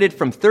Unlimited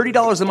from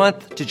 $30 a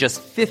month to just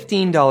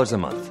 $15 a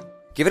month.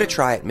 Give it a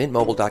try at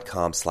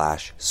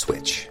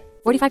mintmobile.com/switch.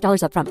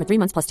 $45 up front for 3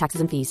 months plus taxes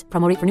and fees.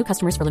 Promo rate for new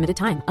customers for limited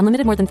time.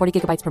 Unlimited more than 40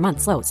 gigabytes per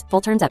month. Slows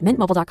full terms at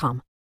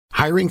mintmobile.com.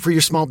 Hiring for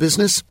your small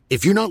business?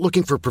 If you're not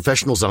looking for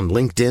professionals on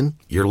LinkedIn,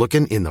 you're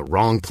looking in the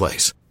wrong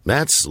place.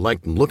 That's like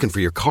looking for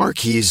your car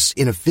keys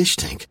in a fish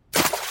tank.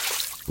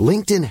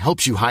 LinkedIn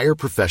helps you hire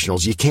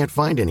professionals you can't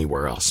find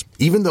anywhere else,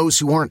 even those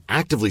who aren't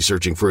actively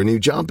searching for a new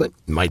job but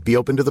might be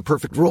open to the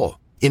perfect role.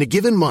 In a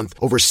given month,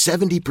 over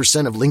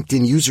 70% of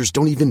LinkedIn users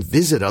don't even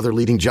visit other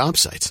leading job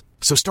sites.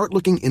 So start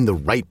looking in the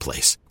right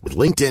place. With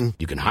LinkedIn,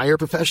 you can hire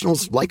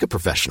professionals like a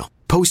professional.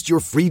 Post your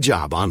free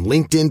job on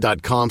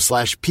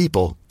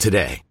linkedin.com/people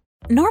today.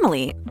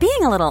 Normally,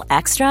 being a little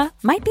extra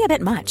might be a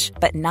bit much,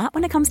 but not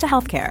when it comes to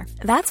healthcare.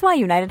 That's why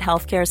United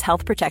Healthcare's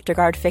Health Protector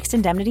Guard fixed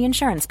indemnity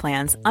insurance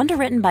plans,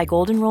 underwritten by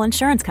Golden Rule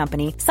Insurance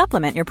Company,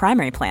 supplement your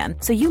primary plan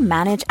so you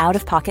manage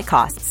out-of-pocket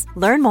costs.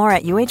 Learn more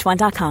at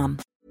uh1.com.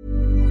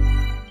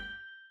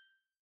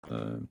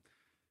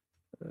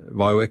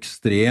 Var jo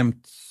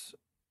ekstremt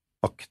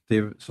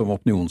aktiv som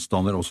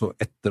opinionsdanner også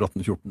etter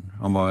 1814.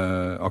 Han var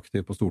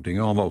aktiv på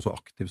Stortinget, og han var også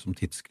aktiv som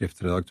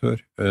tidsskriftredaktør.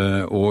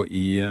 Og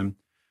i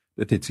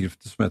det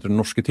tidsskriftet som heter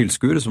Den norske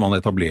tilskuer, som han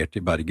etablerte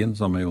i Bergen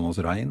sammen med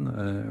Jonas Rein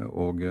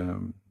og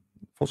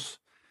Foss,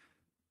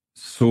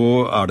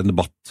 så det en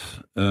debatt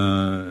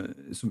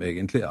som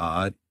egentlig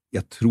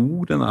jeg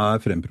tror den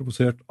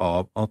fremprovosert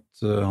av at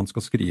han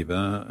skal skrive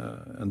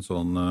en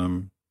sånn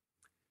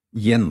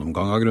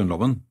gjennomgang av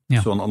Grunnloven,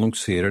 så han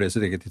annonserer det i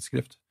sitt eget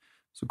tidsskrift.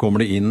 Så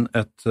kommer det inn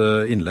et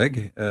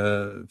innlegg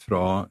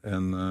fra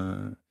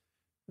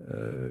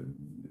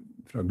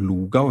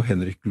Glogau,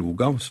 Henrik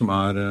Glogau, som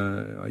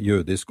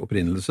jødisk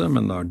opprinnelse,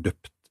 men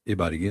døpt i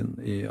Bergen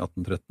i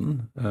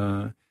 1813,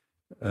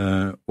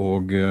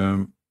 og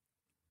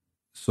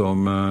som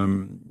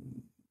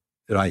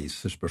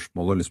reiser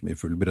spørsmålet liksom i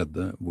full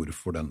bredde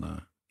hvorfor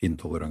denne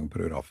intolerante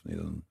paragrafen i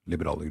den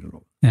liberale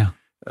grunnloven. Ja.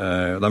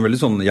 Det en veldig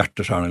sånn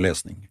hjerteskjærende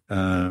lesning,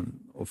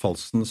 og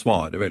Falsen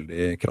svarer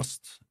veldig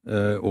krast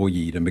og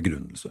gir en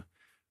begrunnelse.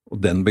 Og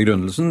den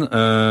begrunnelsen,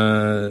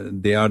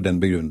 det den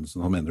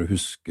begrunnelsen han mener å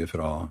huske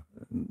fra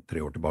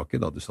 3 år tilbake,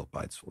 da de satt på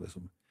Eidsvoll.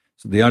 Liksom.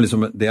 Så det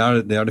liksom,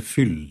 det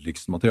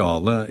fyldigste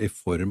materialet i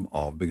form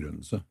av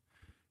begrunnelse.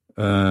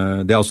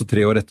 Det altså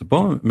 3 år etterpå,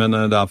 men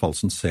det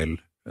Falsen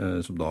selv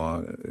som da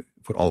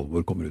for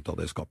alvor kommer ut av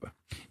det skapet.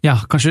 Ja,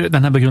 kanskje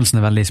denne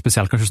begrunnelsen veldig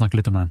spesiell. Kanskje du snakker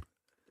litt om den?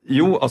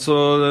 Jo, altså,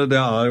 det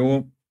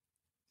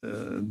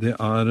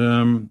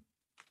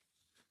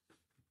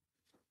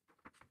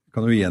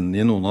kan jo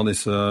gjengi noen av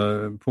disse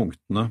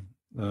punktene.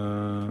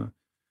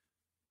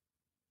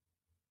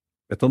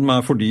 Et av dem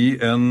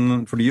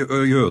fordi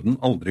jøden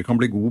aldri kan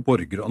bli god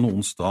borger av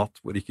noen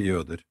stat hvor ikke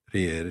jøder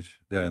regjerer.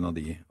 Det en av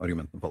de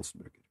argumentene Falsen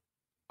bruker.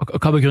 Og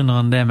hva begrunner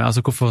han det med?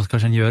 Altså, hvorfor skal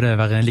ikke en jøde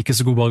være like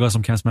så god borger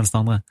som hvem som helst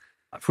andre?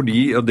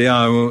 Fordi, og det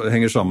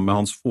henger sammen med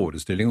hans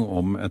forestilling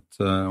om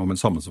en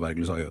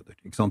sammensvergelse av jøder.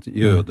 Ikke sant?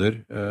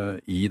 Jøder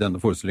i denne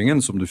forestillingen,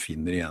 som du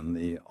finner igjen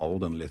i all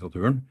denne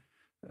litteraturen.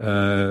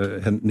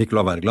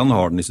 Nicolai Wergeland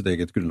har den i sitt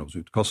eget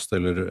grunnlovsutkast,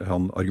 eller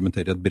han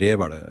argumenterer i et brev,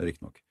 det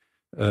riktig nok,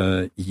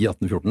 i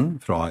 1814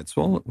 fra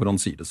Eidsvoll, hvor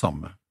han sier det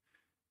samme.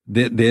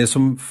 Det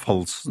som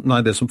Falsen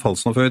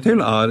har ført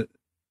til,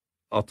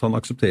 at han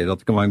aksepterer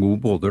at det kan være en god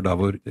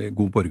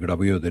borger der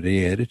hvor jøder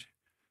regjerer.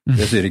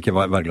 Det sier ikke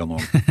Wergeland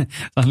om.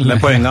 Men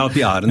poenget at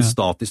de en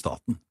stat i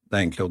staten. Det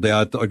egentlig, og det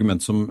et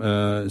argument som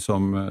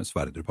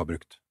Sverdrup har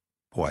brukt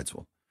på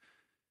Eidsvoll.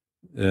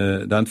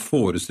 Det en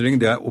forestilling,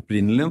 det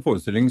opprinnelig en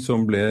forestilling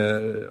som ble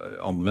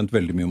anvendt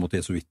veldig mye mot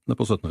jesuittene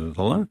på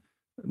 1700-tallet.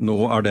 Nå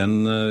den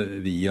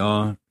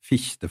via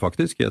Fichte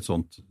faktisk, i et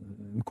sånt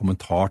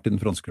kommentar til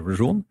den franske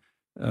revolusjonen,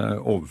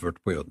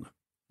 overført på jødene.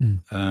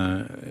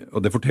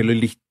 Og det forteller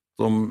litt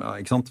om,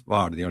 ikke sant,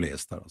 hva det de har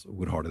lest her, altså,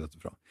 hvor har de dette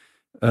fra?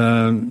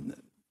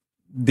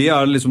 Det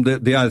liksom,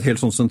 det et helt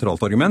sånn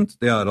sentralt argument,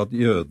 det at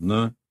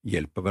jødene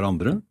hjelper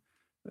hverandre,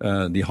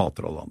 de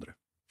hater alle andre.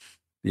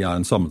 De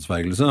en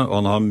sammensvergelse, og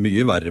han har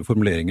mye verre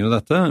formuleringer enn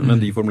dette,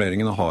 men de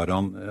formuleringene har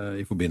han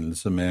i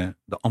forbindelse med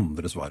det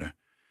andre svaret.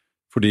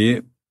 Fordi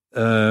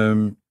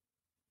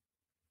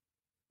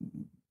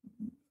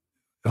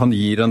han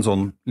gir en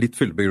sånn litt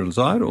fyldig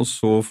begrunnelse her, og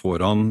så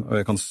får han, og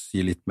jeg kan si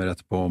litt mer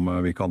etterpå om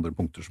hvilke andre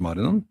punkter som i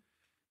den.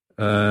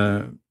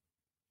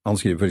 Han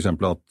skriver for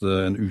eksempel at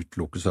en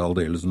utelukkelse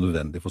aldeles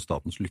nødvendig for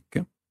statens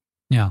lykke.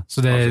 Ja,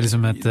 så det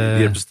liksom et...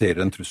 De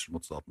representerer en trussel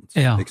mot staten.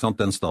 Ja. Ikke sant?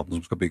 Den staten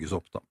som skal bygges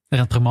opp da. Det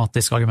et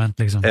dramatisk argument,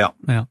 liksom. Ja.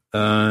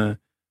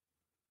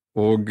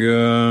 Og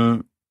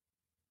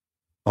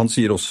han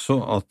sier også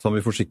at han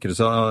vil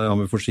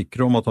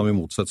forsikre om at han vil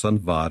motsette seg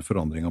enhver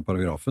forandring av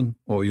paragrafen,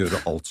 og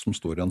gjøre alt som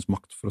står i hans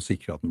makt for å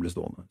sikre at den blir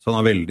stående. Så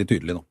han veldig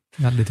tydelig da.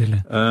 Veldig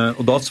tydelig.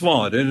 Og da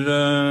svarer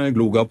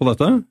Glogau på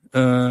dette,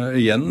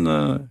 igjen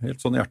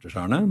helt sånn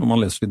hjerteskjærende, når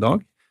man leser i dag.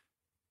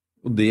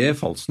 Og det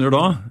Falsen gjør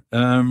da,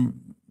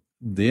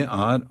 det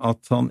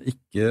at han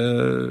ikke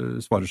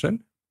svarer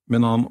selv,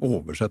 men han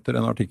oversetter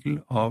en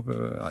artikkel av,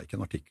 ikke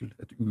en artikkel,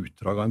 et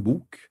utdrag av en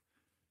bok,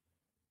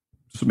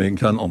 som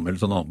egentlig en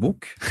anmeldelse av en annen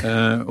bok.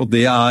 Og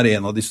det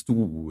en av de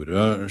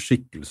store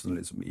skikkelsene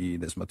liksom, i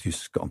det som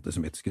tysk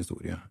antisemittisk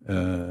historie.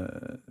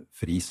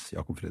 Fries,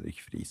 Jakob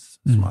Friedrich Fries,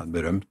 som en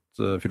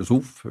berømt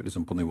filosof,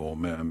 liksom på nivå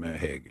med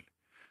Hegel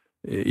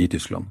i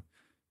Tyskland.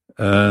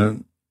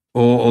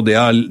 Og det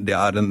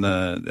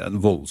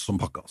en voldsom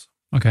pakke, altså.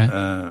 Okay.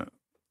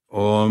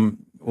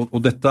 Og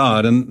dette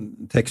en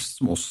tekst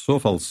som også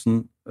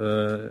Falsen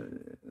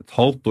et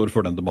halvt år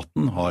før den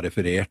debatten har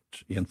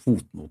referert i en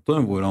fotnote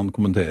hvor han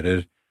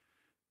kommenterer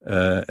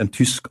en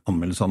tysk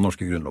anmeldelse av den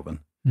norske grunnloven.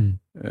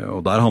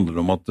 Og der handler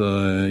det om at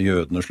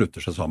jødene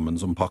slutter seg sammen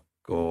som pakk,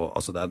 og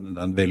altså det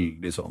en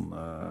veldig sånn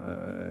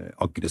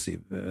aggressiv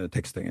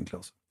tekst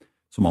egentlig, altså,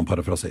 som han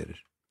parafraserer.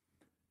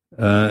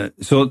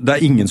 Så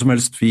det ingen som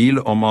helst tvil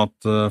om at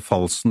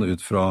Falsen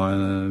ut fra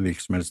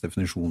hvilken som helst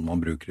definisjon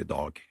man bruker i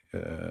dag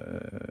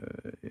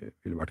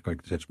ville vært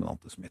karakterisert som en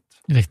antisemitt.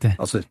 Riktig.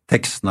 Altså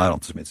teksten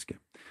antisemittiske.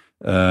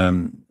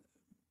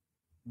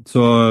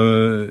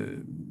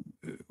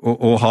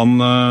 Og han,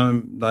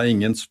 det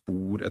ingen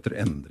spor etter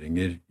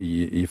endringer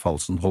i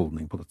Falsen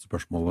holdning på dette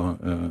spørsmålet.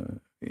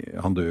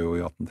 Han dør jo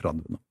i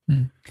 1830.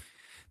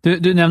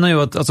 Du nevner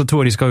jo at altså, to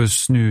av de skal jo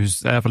snus,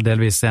 i hvert fall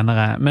delvis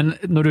senere, men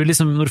når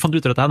du fant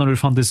ut av dette her, når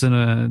du fant disse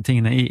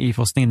tingene i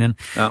forskningen din,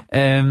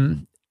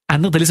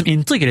 endret det liksom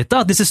inntrykket ditt da,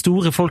 at disse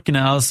store folkene,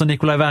 altså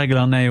Nicolai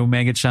Wergeland jo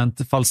meget kjent,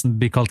 Falsen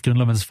blir kalt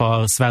grunnlovens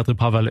far, Sverdrup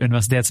Havel,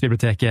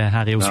 Universitetsbiblioteket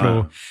her i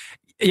Oslo,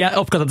 Jeg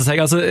oppkattet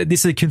seg, altså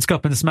disse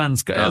kunnskapens menn,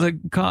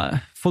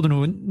 får du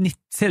noe nytt,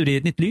 ser du det i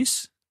et nytt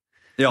lys?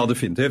 Ja,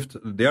 definitivt,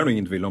 det det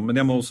ingen tvil om, men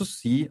jeg må også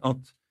si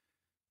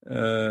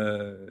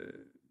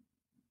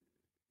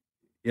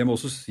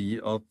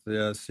at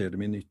jeg ser det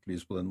med nytt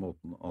lys på den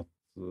måten at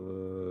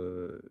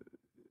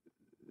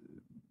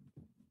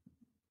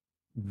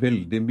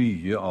veldig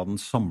mye av den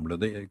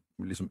samlede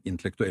liksom,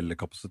 intellektuelle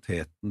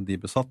kapasiteten de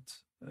besatt,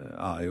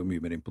 jo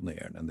mye mer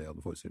imponerende enn det jeg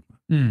hadde forestilt meg.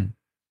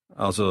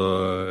 Altså,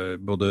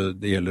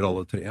 det gjelder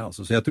alle tre.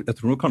 Altså. Så jeg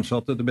tror nok kanskje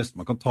at det beste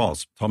man kan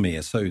ta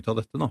med seg ut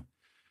av dette, da,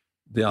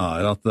 det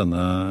at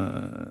denne,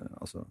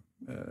 altså,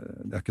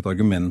 det ikke et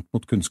argument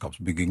mot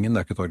kunnskapsbyggingen,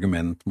 det ikke et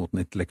argument mot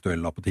den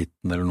intellektuelle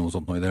appetitten eller noe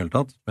sånt nå i det hele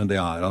tatt, men det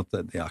at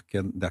det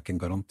ikke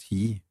en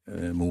garanti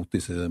mot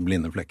disse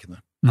blinde flekkene.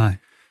 Nei.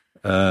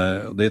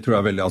 Det tror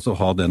jeg veldig, altså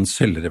ha den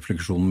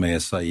selvrefleksjonen med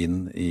seg inn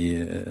i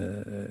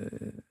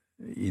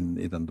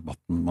den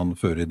debatten man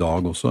fører i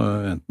dag også,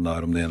 enten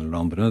det om det ene eller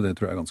det andre, det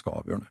tror jeg ganske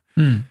avgjørende.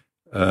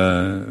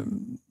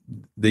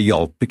 Det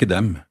hjalp ikke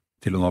dem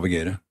til å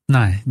navigere.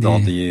 Nei, da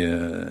de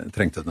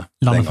trengte det.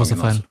 Landet for seg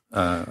feil.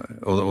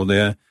 Og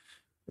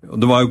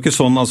det var jo ikke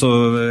sånn, altså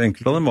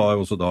enkelte av dem var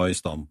jo også da i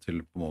stand til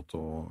på en måte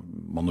å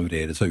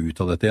manøvrere seg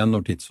ut av dette igjen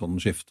når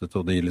tidsånden skiftet,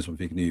 og de liksom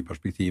fikk nye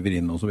perspektiver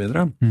inn og så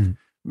videre.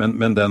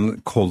 Men den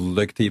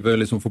kollektive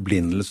liksom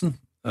forblindelsen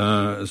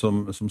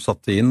som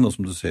satte inn, og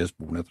som du ser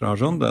sporene etter her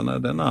sånn,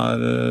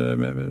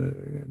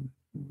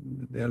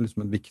 det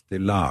liksom en viktig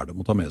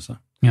lærdom å ta med seg.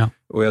 Ja.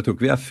 Og jeg tror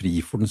ikke vi fri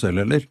for den selv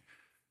heller.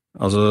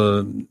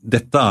 Altså,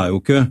 dette jo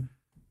ikke,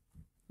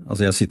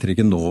 altså jeg sitter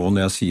ikke nå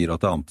når jeg sier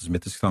at det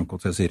antisemittisk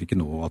tankegods, jeg sier ikke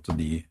nå at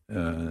de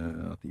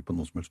på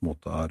noen som helst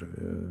måte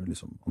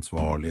liksom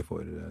ansvarlige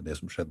for det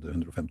som skjedde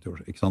 150 år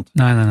siden, ikke sant?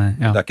 Nei,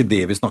 ja. Det ikke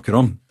det vi snakker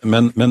om,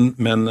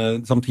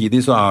 men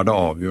samtidig så det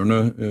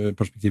avgjørende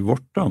perspektivet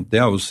vårt da, det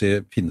jo å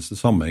se, finnes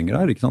det sammenhenger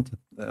her, ikke sant?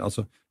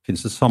 Altså,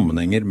 finnes det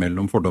sammenhenger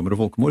mellom fordommer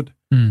og folkemord?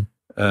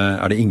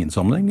 Det ingen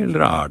sammenheng,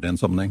 eller det en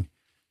sammenheng?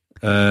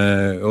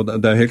 Og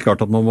det helt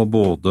klart at man må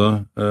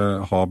både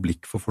ha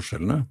blikk for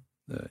forskjellene,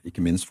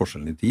 ikke minst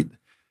forskjellen i tid,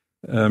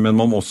 men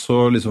man må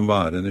også liksom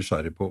være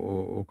nysgjerrig på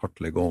å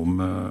kartlegge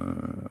om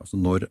altså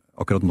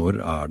akkurat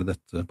når det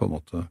dette på en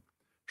måte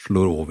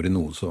slår over i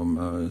noe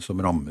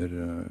som rammer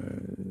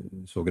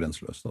så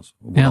grenseløst. Altså.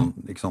 Hvordan,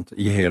 ikke sant?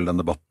 I hele den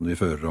debatten vi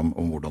fører om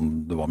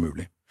hvordan det var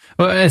mulig.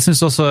 Og jeg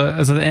synes også,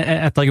 altså,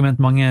 et argument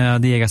mange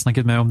av de jeg har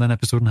snakket med om denne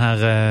episoden her,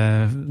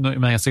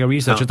 når jeg skal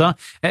researche da,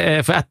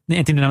 for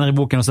en ting du nevner i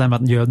boken også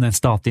med at jødene en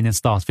stat inn i en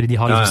stat, fordi de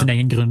har liksom sin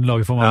egen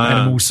grunnlov i form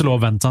av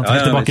Moseloven, sant?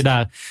 Helt tilbake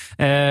der.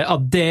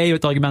 At det jo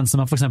et argument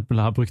som man for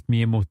eksempel har brukt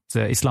mye mot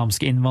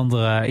islamske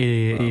innvandrere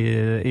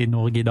i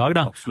Norge i dag,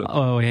 da,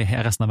 og i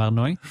resten av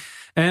verden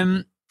også.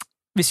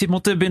 Hvis vi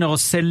begynner å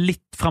se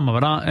litt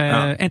fremover da,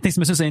 en ting som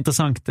jeg synes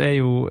interessant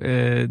jo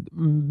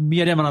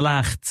mye av det man har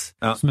lært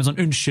som en sånn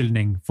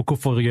unnskyldning for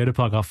hvorfor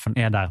jødeparagrafen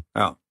der.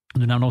 Ja.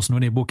 Du nevner også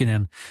noe i boken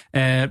din.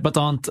 Blant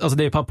annet, altså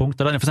det jo et par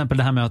punkter, da, for eksempel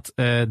det her med at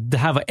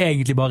det her var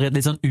egentlig bare et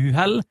litt sånn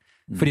uheld,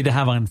 fordi det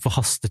her var en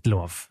forhastet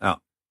lov.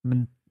 Ja.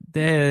 Men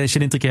det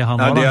ikke det inntrykket jeg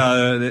har nå,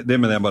 da? Det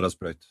mener jeg bare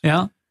sprøyt.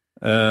 Ja.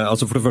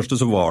 Altså for det første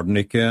så var den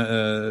ikke,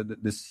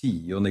 det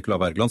sier jo Nicolai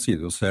Wergeland sier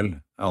det jo selv,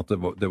 at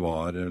det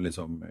var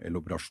liksom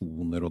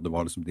elaborasjoner, og det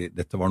var liksom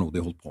dette var noe de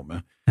holdt på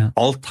med. Ja.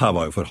 Alt her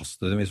var jo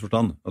forhastet i en viss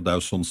forstand, og det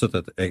jo sånn sett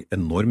et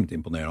enormt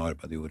imponerende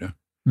arbeid de gjorde.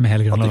 Med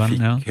hele grunnloven, at de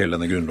fikk hele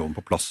denne grunnloven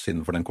på plass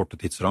innenfor den korte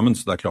tidsrammen,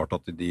 så det klart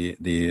at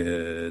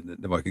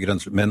det var ikke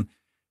grenser, men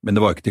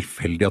det var ikke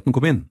tilfeldig at den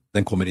kom inn.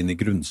 Den kommer inn i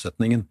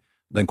grunnsetningen.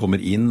 Den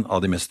kommer inn av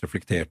de mest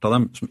reflekterte av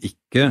dem, som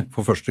ikke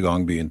for første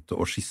gang begynte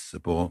å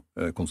skisse på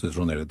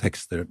konstitusjonelle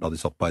tekster da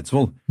de satt på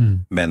Eidsvoll,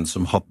 men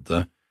som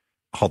hadde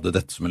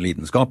dette som en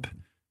lidenskap.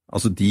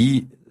 Altså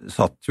de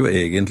satt jo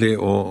egentlig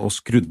og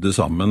skrudde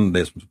sammen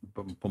det som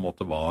på en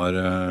måte var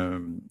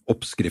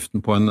oppskriften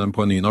på en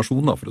ny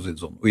nasjon, da, for å si det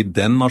sånn. Og i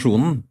den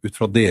nasjonen, ut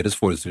fra deres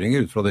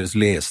forestillinger, ut fra deres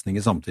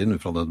lesning i samtiden,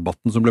 ut fra den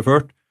debatten som ble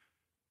ført,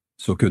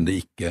 så kunne de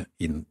ikke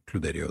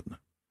inkludere jødene.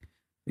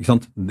 Ikke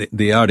sant? Det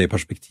det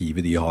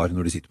perspektivet de har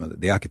når de sitter med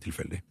det. Det ikke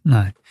tilfeldig.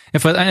 Nei. Ja,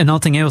 for en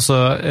annen ting jo også,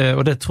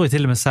 og det tror jeg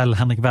til og med selv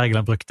Henrik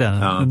Wergeland brukte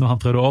når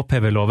han prøvde å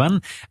oppheve loven,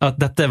 at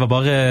dette var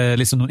bare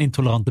liksom noen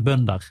intolerante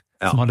bønder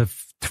som hadde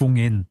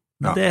tvunget inn.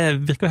 Men det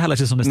virker jo heller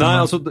ikke som det stemmer.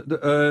 Nei, altså,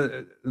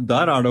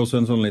 der det også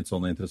en sånn litt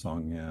sånn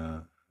interessant,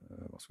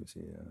 hva skal vi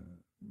si,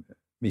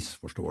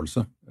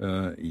 misforståelse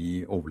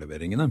i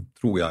overleveringene,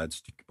 tror jeg et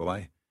stykke på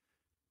vei.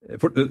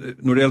 For,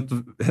 når det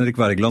gjelder Henrik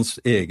Wergelands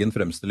egen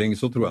fremstilling,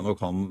 så tror jeg nok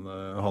han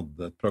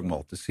hadde et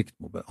pragmatisk sikt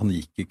mot det. Han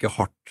gikk ikke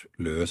hardt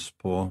løs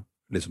på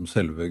liksom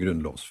selve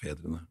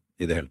grunnlovsfedrene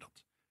i det hele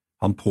tatt.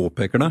 Han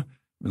påpeker det,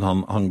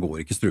 men han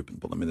går ikke strupen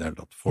på dem i det hele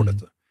tatt for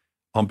dette.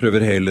 Han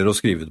prøver heller å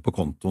skrive det på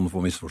kontoen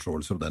for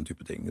misforståelser og den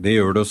type ting. Det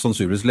gjør det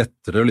sannsynligvis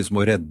lettere liksom,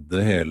 å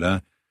redde hele,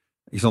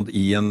 ikke sant,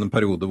 i en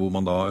periode hvor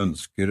man da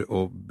ønsker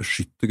å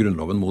beskytte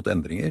grunnloven mot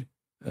endringer.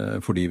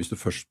 Fordi hvis du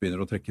først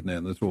begynner å trekke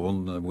ned i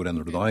tråden, hvor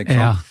ender du da, ikke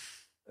sant?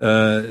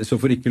 Ja. Så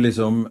for ikke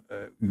liksom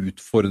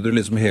utfordre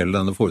liksom hele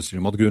denne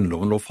forestillingen om at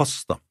grunnloven lå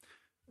fast da,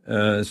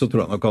 så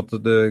tror jeg nok at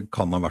det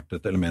kan ha vært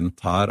et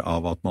element her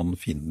av at man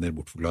finner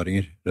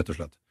bortforklaringer, rett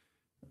og slett.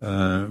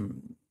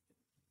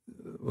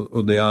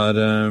 Og det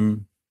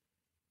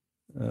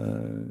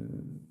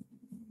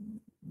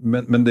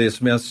men det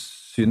som jeg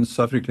synes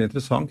fryktelig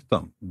interessant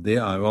da, det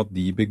jo at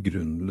de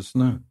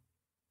begrunnelsene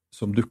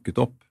som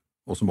dukket opp,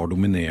 og som var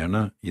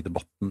dominerende i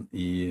debatten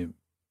i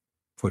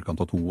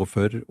forkant av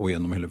 42 og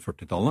gjennom hele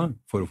 40-tallet,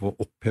 for å få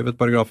opphevet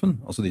paragrafen,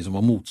 altså de som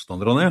var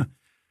motstandere av det,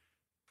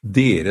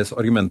 deres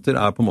argumenter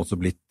på en måte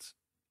blitt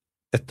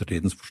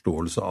ettertidens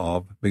forståelse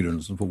av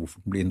begrunnelsen for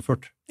hvorfor den ble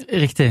innført.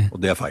 Riktig.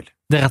 Og det feil.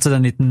 Det rett og slett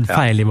en liten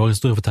feil i vår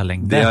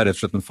historiefortelling. Det rett og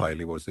slett en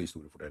feil i vår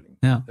historiefortelling.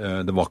 Ja.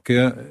 Det var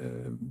ikke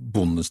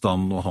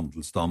bondestanden og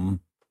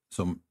handelsstanden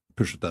som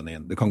pushet den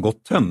inn. Det kan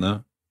godt hende,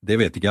 det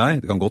vet ikke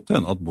jeg, det kan godt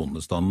hende at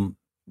bondestanden,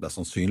 det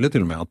sannsynlig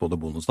til og med at både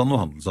bondestanden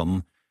og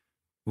handelsstanden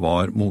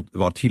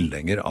var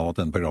tilhenger av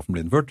at den paragrafen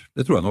ble innført.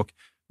 Det tror jeg nok.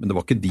 Men det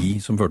var ikke de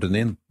som førte den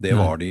inn. Det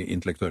var de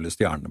intellektuelle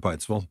stjernene på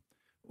Eidsvoll.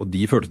 Og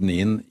de førte den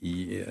inn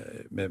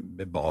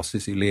med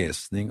basis i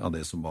lesning av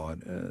det som var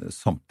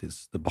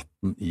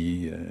samtidsdebatten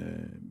i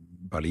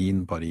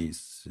Berlin,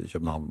 Paris,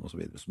 København og så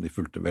videre, som de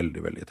fulgte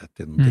veldig, veldig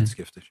tett i den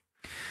tidsskrifter.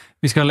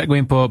 Vi skal gå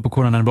inn på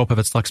hvordan den ble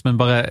opphevet straks, men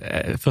bare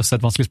først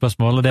et vanskelig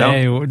spørsmål, og det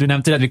jo, du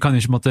nevnte det at vi kan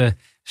jo ikke måtte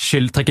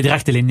trekke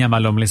direkte linjer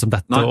mellom liksom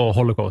dette og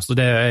holocaust, og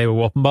det jo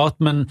åpenbart,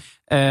 men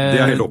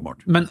det helt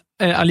åpenbart. Men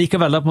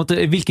allikevel, på en måte,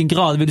 i hvilken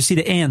grad vil du si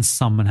det en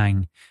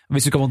sammenheng?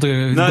 Hvis du kan gå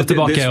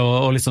tilbake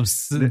og liksom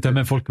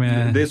dømme folk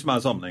med... Det som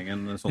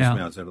sammenhengen, sånn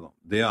som jeg ser det da,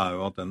 det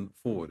jo at den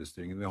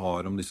forestillingen vi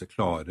har om disse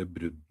klare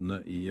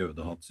bruddene i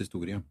jødehats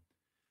historie,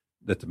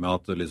 dette med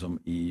at liksom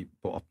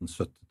på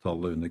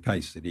 1870-tallet under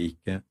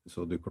keiserriket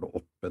så dukker det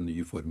opp en ny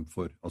form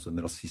for, altså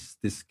en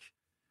rasistisk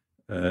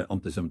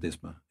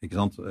antisemittisme, ikke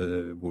sant?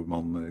 Hvor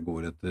man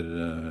går etter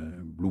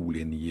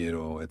blodlinjer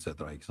og et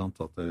cetera, ikke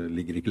sant? At det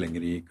ligger ikke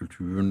lenger i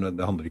kulturen,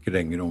 det handler ikke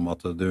lenger om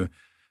at du,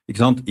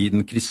 ikke sant? I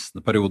den kristne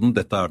perioden,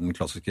 dette den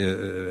klassiske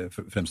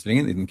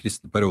fremstillingen, i den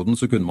kristne perioden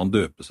så kunne man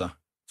døpe seg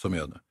som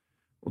jøde,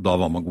 og da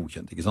var man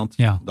godkjent, ikke sant?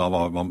 Ja. Da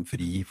var man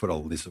fri for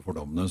alle disse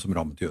fordommene som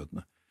rammet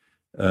jødene.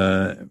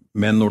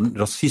 Men når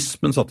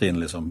rasismen satt inn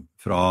liksom,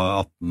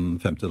 fra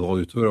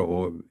 1850-tallet utover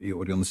og i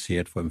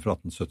organisert form fra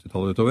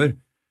 1870-tallet utover,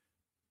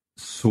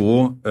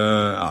 så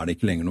det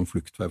ikke lenger noen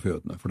fluktvei for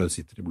jødene, for det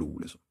sitter i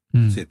blodet liksom.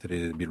 Det sitter i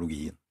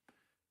biologien.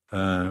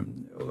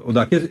 Og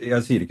det ikke,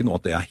 jeg sier ikke nå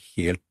at det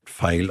helt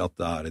feil at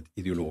det et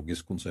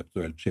ideologisk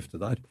konseptuelt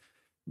skifte der,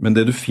 men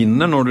det du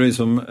finner når du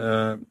liksom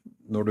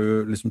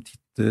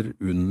titter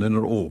under, når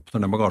du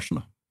åpner den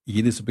bagasjen da,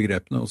 i disse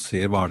begrepene og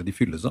ser hva det de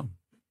fylles av,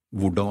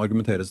 hvordan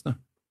argumenteres det?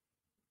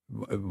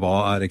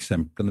 Hva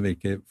eksemplene,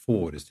 hvilke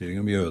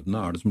forestillinger om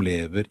jødene det som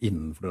lever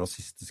innenfor det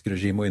rasistiske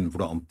regimet og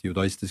innenfor det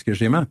antijudaistiske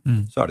regimet,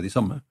 så det de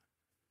samme.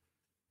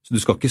 Så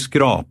du skal ikke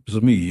skrape så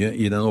mye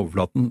i den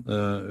overflaten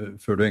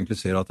før du egentlig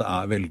ser at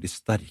det veldig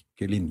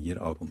sterke linjer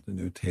av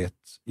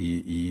kontinuitet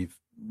i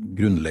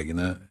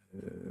grunnleggende,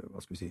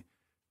 hva skal vi si,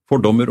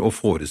 fordommer og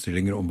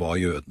forestillinger om hva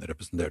jødene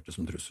representerte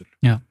som trussel.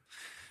 Ja.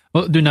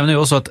 Og du nevner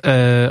jo også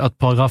at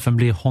paragrafen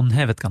blir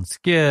håndhevet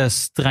ganske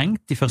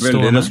strengt i første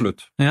årene. Veldig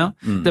resolutt. Ja.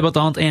 Det blant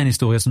annet en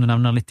historie som du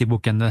nevner litt i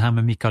boken, det her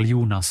med Mikael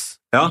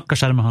Jonas. Ja. Hva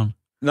skjedde med han?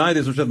 Nei,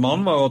 det som skjedde med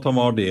han var at han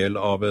var del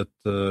av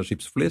et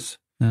skipsforlis.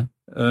 Ja.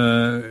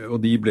 Og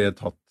de ble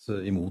tatt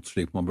imot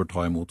slik man bør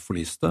ta imot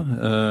forliste,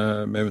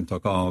 med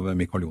unntak av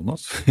Mikael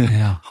Jonas.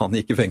 Ja. Han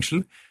gikk i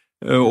fengsel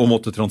og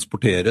måtte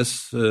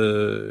transporteres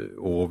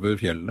over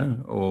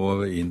fjellene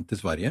og inn til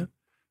Sverige.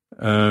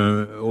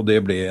 Og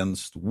det ble en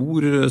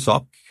stor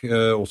sak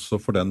også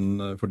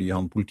fordi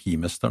han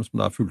politimesteren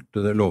som der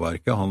fulgte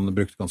lovverket, han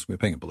brukte ganske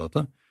mye penger på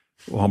dette,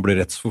 og han ble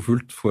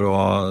rettsforfulgt for å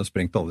ha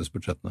sprengt alle disse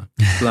budsjettene.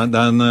 Så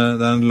det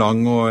en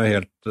lang og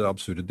helt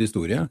absurd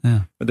historie.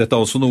 Ja. Men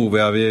dette også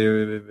noe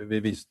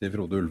vi viste i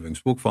Frode Ulvungs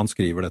bok, for han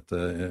skriver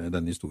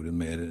denne historien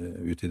mer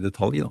ut i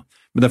detalj. Da.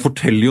 Men det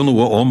forteller jo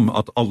noe om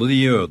at alle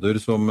de jøder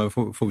som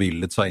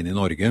forvillet seg inn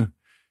i Norge,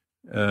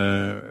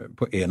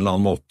 på en eller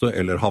annen måte,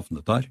 eller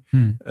havnet der,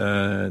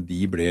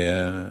 det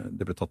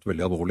ble tatt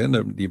veldig alvorlig,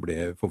 de ble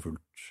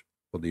forfulgt,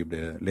 og de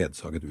ble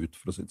ledsaget ut,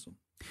 for å si det sånn.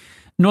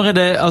 Når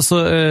det, altså,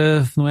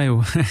 nå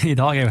jo, i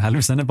dag jo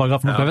heldigvis denne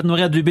paragrafen opphevet,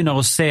 når det du begynner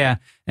å se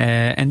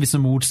en viss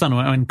motstand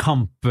og en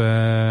kamp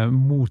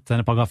mot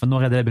denne paragrafen,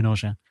 når det begynner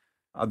å skje?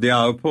 Ja, det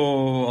jo på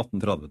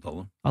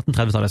 1830-tallet.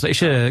 1830-tallet, så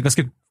ikke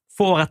ganske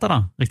få år etter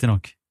da, riktig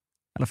nok?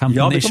 Eller 15,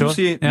 ja, det kan du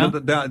si, men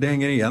det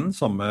henger igjen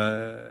samme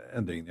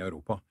endringen i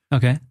Europa.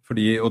 Okay.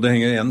 Og det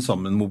henger igjen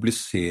sammen med en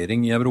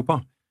mobilisering i Europa.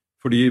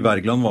 Fordi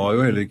Wergeland var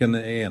jo heller ikke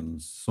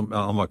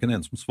han var ikke en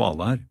ensom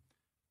svale her.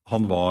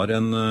 Han var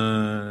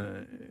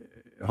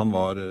han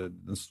var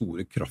den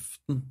store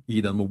kraften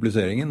i den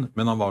mobiliseringen,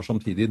 men han var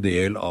samtidig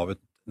del av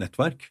et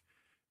nettverk.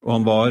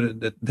 Og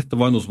dette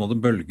var noe som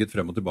hadde bølget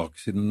frem og tilbake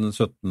siden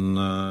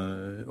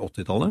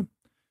 1780-tallet,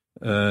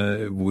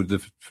 hvor det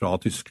fra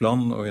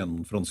Tyskland og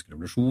gjennom fransk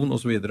revolusjon og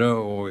så videre,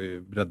 og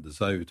bredde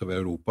seg utover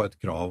Europa et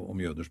krav om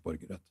jøders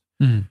borgerrett.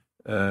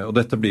 Og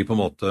dette blir på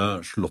en måte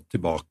slått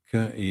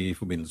tilbake i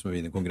forbindelse med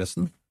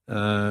Wienerkongressen,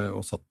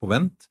 og satt på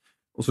vent,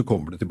 og så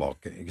kommer det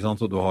tilbake, ikke sant?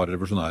 Så du har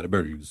revolusjonære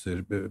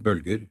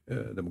bølger,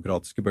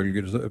 demokratiske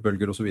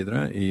bølger og så videre,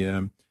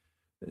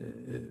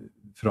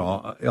 fra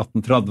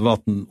 1830,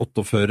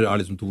 1848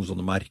 liksom 2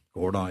 sånne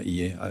merkeår da,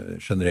 i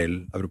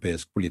generell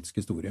europeisk politisk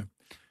historie.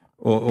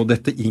 Og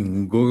dette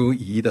inngår jo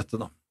i dette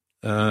da.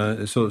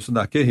 Så det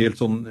er ikke helt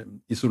sånn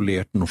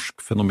isolert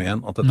norsk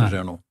fenomen at dette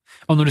skjer nå.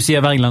 Og når du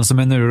sier Wergeland, så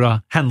mener du da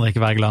Henrik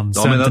Wergeland?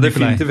 Da mener jeg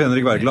definitivt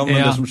Henrik Wergeland,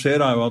 men det som skjer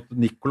er jo at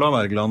Nicolai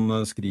Wergeland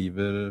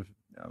skriver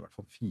i hvert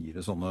fall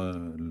 4 sånne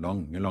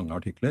lange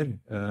artikler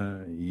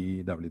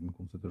det er vel i den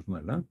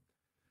konstitusjonelle,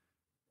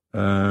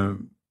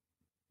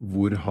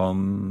 hvor han,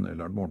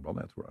 eller er det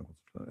Morgenbladet, jeg tror det er,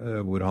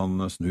 hvor han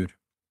snur.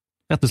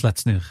 Rett og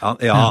slett snur?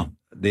 Ja,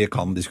 det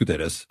kan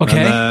diskuteres.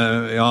 Okay. Men,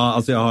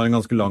 altså jeg har en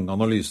ganske lang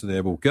analyse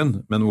i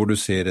boken, men hvor du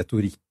ser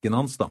retorikken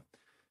hans da.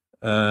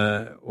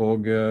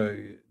 Og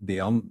det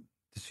han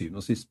til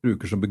syvende og sist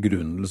bruker som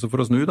begrunnelse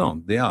for å snu da,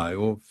 det er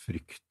jo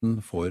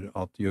frykten for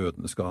at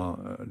jødene skal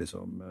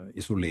liksom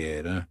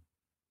isolere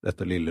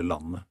dette lille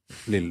landet,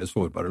 lille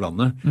sårbare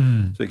landet.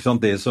 Så ikke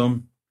sant, det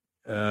som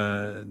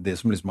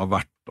liksom har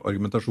vært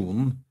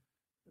argumentasjonen,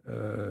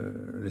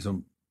 liksom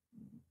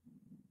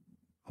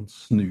han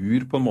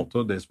snur på en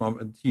måte det som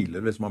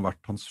tidligere liksom har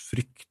vært hans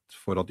frykt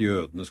for at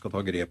jødene skal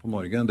ta grep om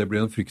Norge. Det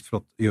blir en frykt for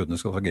at jødene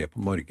skal ta grep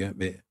om Norge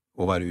ved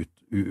å være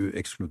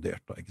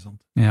ekskludert da, ikke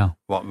sant? Ja.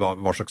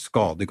 Hva slags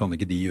skade kan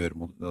ikke de gjøre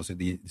mot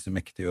disse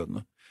mektige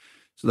jødene?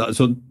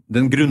 Så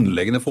den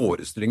grunnleggende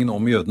forestillingen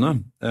om jødene,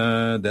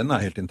 den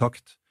er helt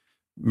intakt.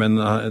 Men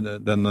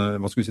den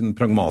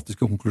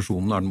pragmatiske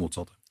konklusjonen er den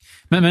motsatte.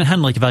 Men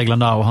Henrik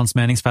Wergeland da, og hans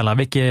meningsfeller,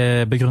 hvilke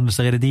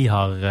begrunnelser er det de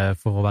har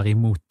for å være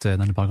imot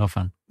denne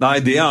paragrafen? Nei,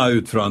 det er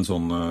ut fra en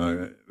sånn...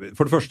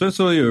 For det første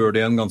så gjør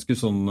det en ganske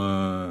sånn...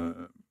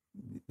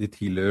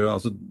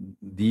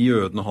 De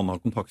jødene han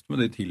har kontakt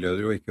med, de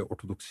tilhører jo ikke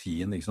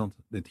ortodoksien, ikke sant?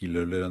 De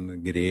tilhører en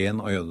gren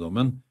av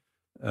jødedommen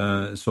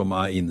som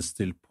er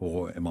innstilt på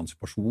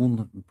emansipasjon,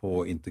 på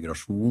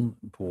integrasjon,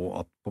 på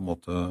at på en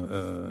måte,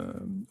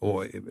 og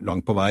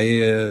langt på vei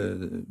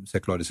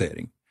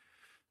sekularisering.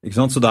 Ikke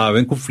sant? Så det er jo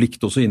en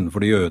konflikt også innenfor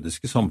det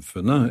jødiske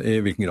samfunnet i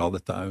hvilken grad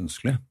dette er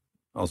ønskelig.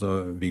 Altså,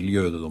 vil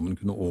jødedommen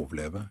kunne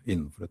overleve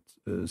innenfor et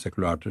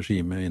sekulært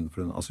regime, innenfor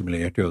en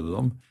assimilert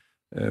jødedom,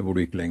 hvor du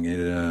ikke lenger,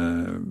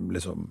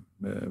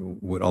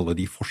 hvor alle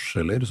de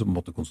forskjeller som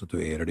måtte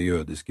konstituere det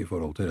jødiske i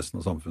forhold til resten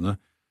av samfunnet,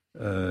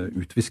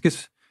 utviskes.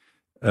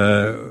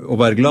 Og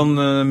Wergeland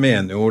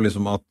mener jo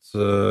liksom at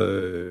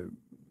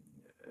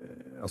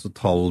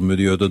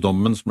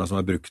Talmud-jødedommen, som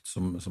er brukt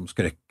som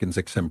skrekkens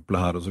eksempel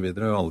her og så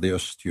videre, alle de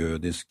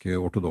østjødiske,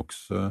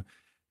 ortodokse,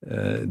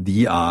 de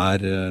er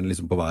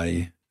liksom på vei,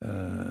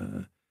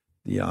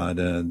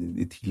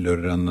 de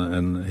tilhører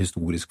en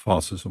historisk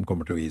fase som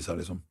kommer til å gi seg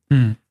liksom.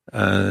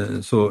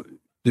 Så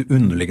det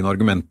underliggende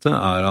argumentet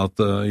er at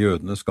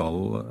jødene skal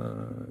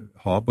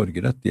ha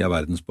borgerrett, de er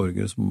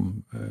verdensborgere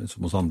som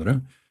oss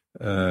andre,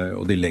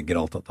 og de legger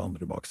alt dette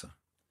andre bak seg.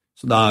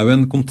 Så det er jo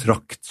en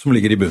kontrakt som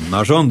ligger i bunnen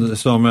her, sånn,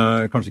 som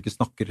kanskje ikke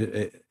snakker...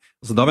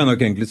 Altså, da vil jeg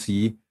nok egentlig si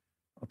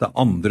at det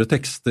er andre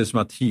tekster som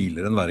er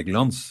tidligere enn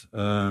Wergelands,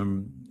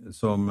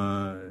 som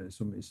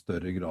i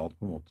større grad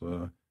på en måte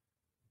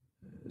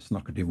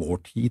snakker til vår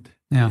tid,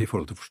 i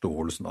forhold til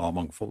forståelsen av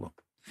mangfold, da,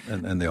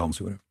 enn det hans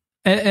gjorde.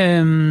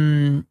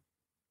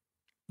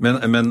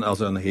 Men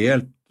altså en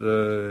helt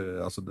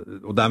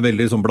og det er en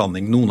veldig sånn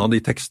blanding. Noen av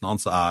de tekstene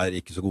hans er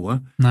ikke så gode.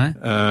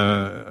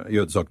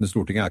 Jødesaken i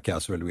Stortinget er ikke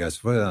jeg så veldig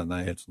begeistret for, den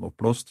er helt sånn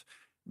oppblåst.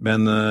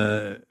 Men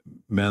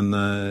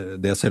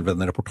det er selve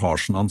den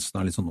reportasjen hans,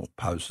 den er litt sånn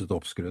opphauset og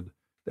oppskrudd.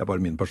 Det er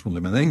bare min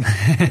personlige mening.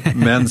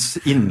 Mens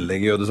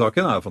innlegget i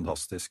jødesaken er jo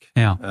fantastisk.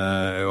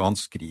 Og han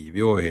skriver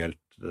jo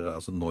helt,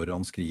 altså når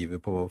han skriver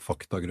på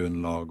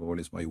faktagrunnlag og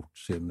liksom har gjort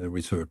sin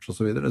research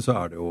og så videre, så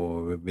er det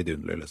jo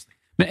vidunderlig lesning.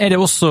 Men er det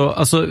også,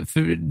 altså,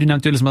 du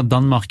nevnte jo liksom at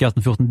Danmark i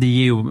 1814, de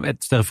gir jo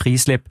et større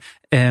frislipp,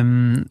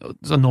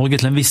 så Norge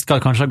til en viss grad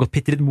kanskje har gått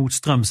pitt litt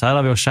motstrøms her,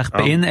 da, ved å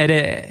skjerpe inn. Er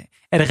det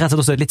rett og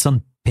slett også et litt sånn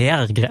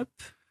PR-grep?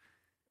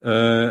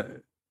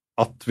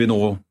 At vi nå...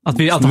 At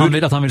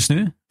han vil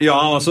snu? Ja,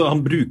 altså,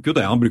 han bruker jo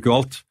det, han bruker jo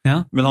alt.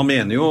 Men han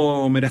mener jo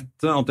med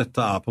rette at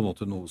dette er på en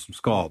måte noe som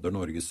skader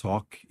Norges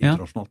sak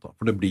internasjonalt. Da.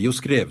 For det blir jo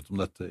skrevet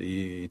om dette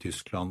i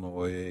Tyskland,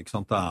 og ikke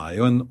sant? Det er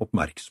jo en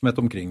oppmerksomhet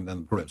omkring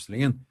den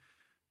problemstillingen.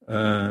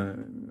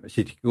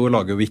 Kierkegaard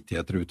lager jo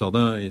vittigheter ut av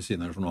det i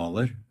sine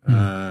journaler,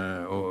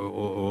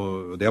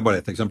 og det er bare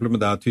et eksempel,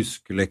 men det er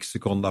tysk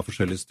leksikon, det er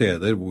forskjellige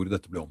steder hvor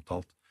dette blir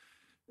omtalt.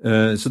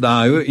 Så det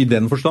er jo, i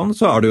den forstand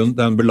så er det jo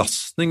en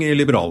belastning i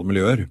liberale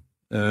miljøer,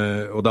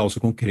 og det er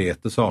også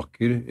konkrete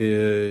saker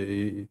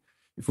i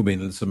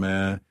forbindelse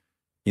med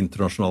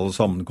internasjonale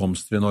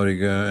sammenkomster I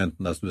Norge,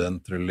 enten det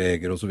studenter eller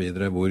leger og så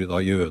videre, hvor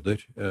da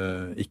jøder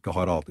ikke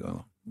har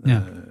adgang.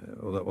 Ja.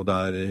 Og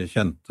det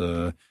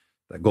kjente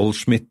det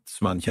Goldschmidt,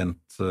 som en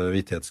kjent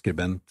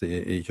vittighetsskribent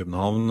I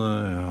København.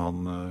 Han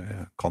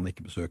kan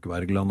ikke besøke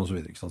Wergeland og så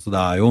videre. Ikke sant? Så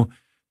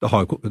det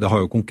har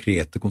jo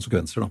konkrete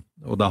konsekvenser, da.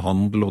 Og det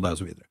handel, og det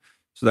så videre.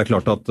 Så det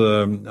klart at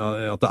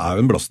det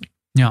jo en belastning.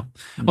 Ja,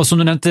 og som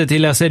du nevnte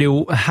tidligere, så det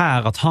jo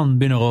her at han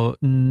begynner å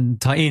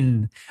ta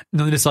inn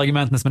noen av disse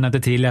argumentene som jeg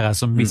nevnte tidligere,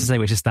 som viser seg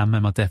jo ikke stemme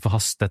med at det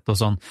forhastet og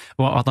sånn,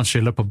 og at han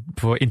skylder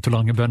på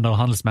intolerante bønder og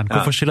handelsmenn.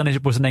 Hvorfor skylder han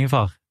ikke på sin egen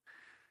far?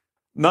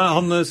 Nei,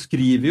 han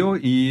skriver jo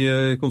I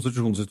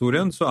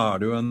konstitusjonshistorien, så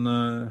det jo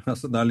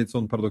det litt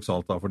sånn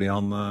paradoksalt da, fordi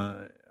han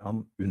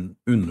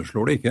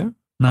underslår det ikke.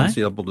 Nei. Han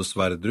sier at både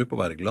Sverdrup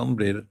og Wergeland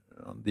blir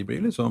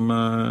liksom,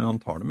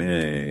 han tar dem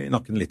I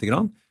nakken litt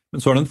grann, men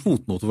så det en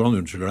fotnote hvor han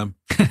unnskylder dem.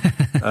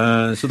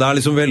 Så det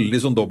liksom veldig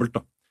sånn dobbelt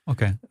da.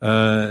 Okay.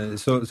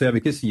 Så jeg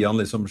vil ikke si han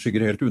liksom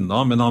skygger helt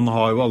unna, men han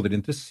har jo aldri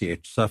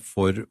interessert seg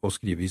for å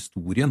skrive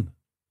historien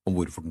om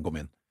hvorfor den kom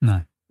inn. Nei.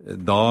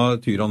 Da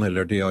tyr han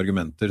heller til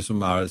argumenter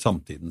som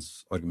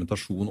samtidens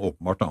argumentasjon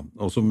åpenbart da,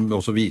 og som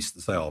også viste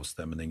seg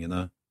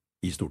avstemningene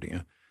I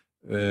Stortinget.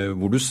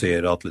 Hvor du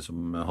ser at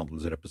liksom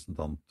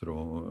handelsrepresentanter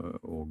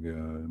og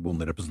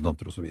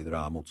bonderepresentanter og så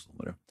videre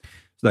motstandere.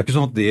 Så det ikke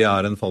sånn at det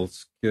en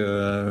falsk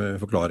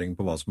forklaring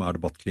på hva som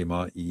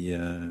debattklima I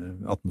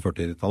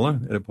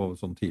 1840-tallet, eller på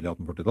sånn tidlig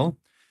 1840-tall.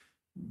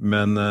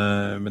 Men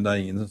det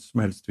ingen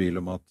som helst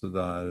tvil om at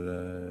det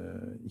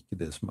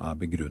ikke det som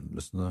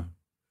begrunnelsene,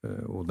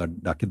 og det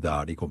ikke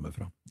der de kommer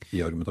fra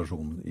I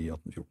argumentasjonen I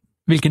 1814.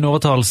 Hvilken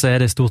overtalelse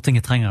det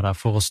Stortinget trenger der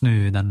for å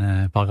snu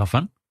denne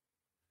paragrafen?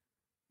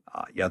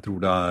 Jeg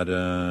tror det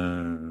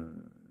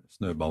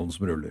snøballen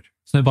som ruller.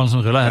 Snøballen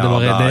som ruller?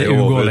 Ja, det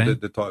uunngåelig?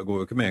 Det går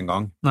jo ikke med en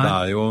gang. Nei.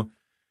 Det jo,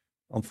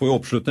 han får jo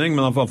oppslutning,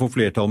 men han får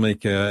flertall, men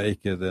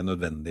ikke det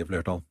nødvendige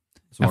flertall.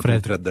 Som var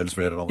 2/3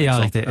 flertall. Ja,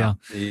 riktig, ja.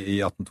 I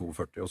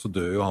 1842, og så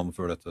dør jo han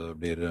før dette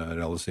blir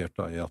realisert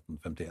da, I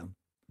 1851.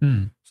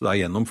 Så det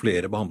gjennom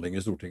flere behandlinger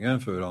I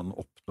Stortinget før han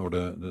oppnår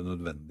det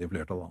nødvendige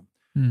flertallet.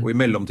 Og I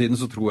mellomtiden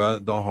så tror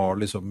jeg da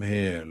har liksom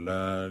hele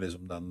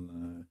liksom den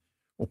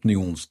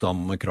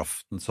opinionsstanden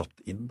kraften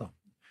satt inn da.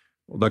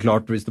 Og det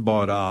klart, hvis det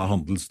bare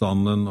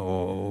handelsstanden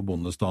og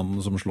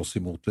bondestanden som slåss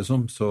imot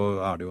liksom, så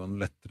det jo en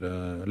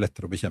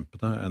lettere å bekjempe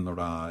det enn når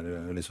det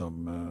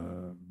liksom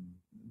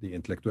de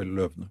intellektuelle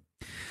løvene.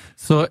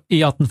 Så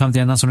I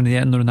 1851,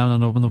 når du nevner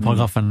når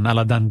paragrafen,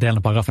 eller den delen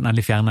av paragrafen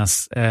endelig fjernes,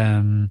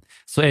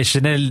 så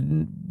ikke det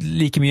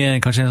like mye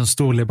kanskje en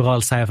stor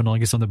liberal seier for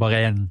Norge som det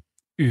bare en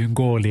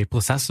uunngåelig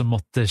prosess som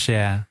måtte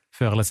skje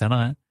før eller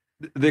senere?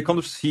 Det kan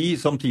du si,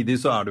 samtidig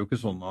så det jo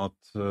ikke sånn at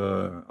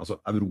altså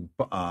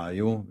Europa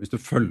jo, hvis du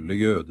følger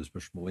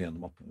jødespørsmålet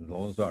gjennom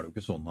 1800-tallet, så det jo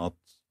ikke sånn at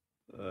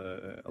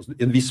altså,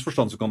 I en viss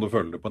forstand så kan du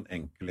følge det på en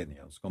enkel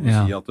linje. Så kan du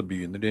si at det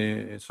begynner I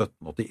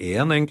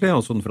 1781 egentlig,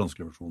 altså den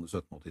franske revolusjonen I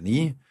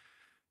 1789.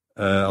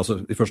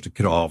 Altså de første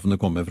kravene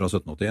kommer fra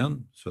 1781,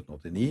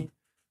 1789,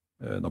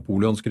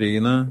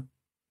 Napoleonskrigene,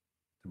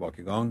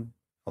 tilbake I gang,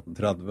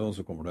 1830, og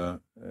så kommer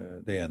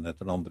det ene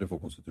etter den andre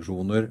for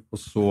konstitusjoner, og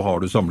så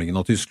har du samlingen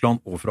av Tyskland,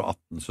 og fra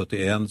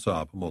 1871 så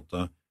på en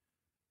måte,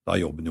 da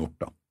jobben gjort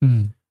da.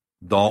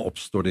 Da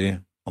oppstår de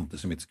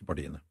antisemittiske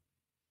partiene.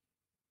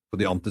 Og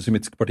de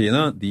antisemittiske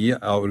partiene, de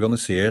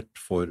organisert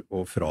for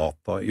å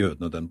frata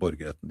jødene den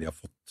borgerretten de har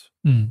fått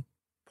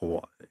på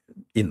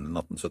innen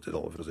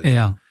 1870-tallet, for å si det.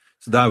 Ja.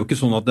 Så det jo ikke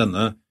sånn at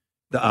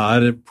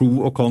det pro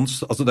og cons,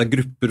 altså det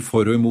grupper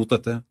for og imot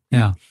dette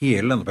I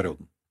hele denne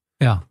perioden.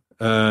 Ja.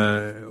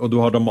 Og du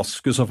har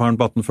Damaskus-affæren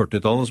på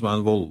 1840-tallet, som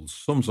en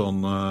voldsom sånn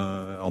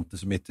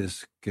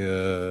antisemittisk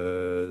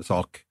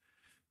sak.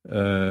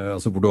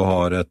 Altså hvor du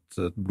har et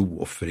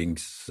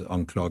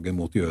blodoffringsanklage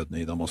mot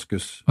jødene I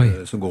Damaskus,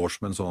 som går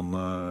som en sånn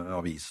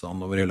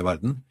avisan over hele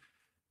verden.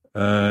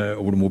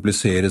 Og hvor det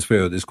mobiliseres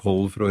fra jødisk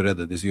hold for å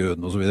redde disse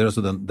jødene og så videre.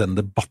 Så den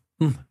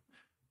debatten,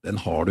 den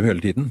har du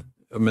hele tiden.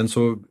 Men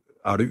så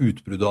det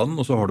utbrudd av den,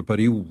 og så har du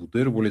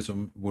perioder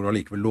hvor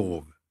allikevel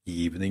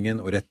lovgivningen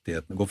og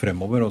rettighetene går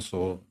fremover, og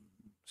så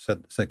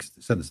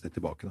sendes de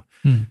tilbake.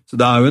 Da. Så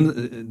det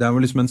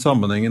jo liksom en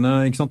sammenhengende,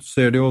 ikke sant? Du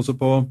ser det jo også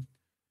på,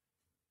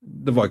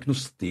 det var ikke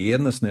noe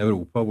sted nesten I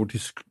Europa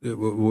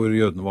hvor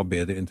jødene var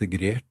bedre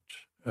integrert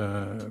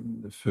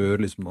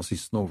før liksom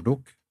nazistene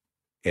overtok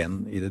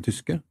enn I det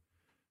tyske.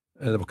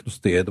 Det var ikke noe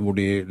sted hvor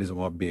de liksom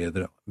var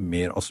bedre,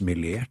 mer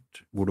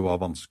assimilert, hvor det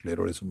var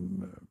vanskeligere å liksom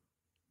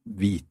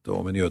vite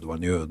om en jøde var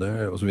en jøde,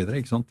 og så videre,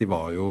 ikke sant? De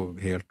var jo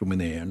helt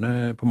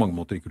dominerende på mange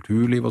måter I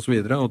kulturliv og så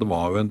videre, og det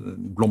var jo en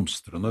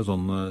blomstrende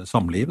sånn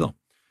samliv da.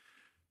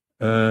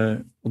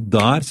 Og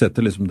der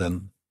setter liksom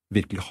den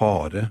virkelig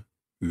harde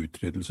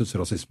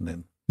utryddelsesrasismen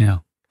inn. Ja.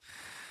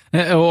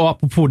 Og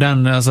apropos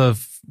den, altså,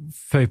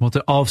 før vi på en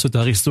måte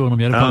avslutter historien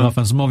om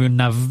jødeparagrafen, så må vi jo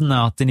nevne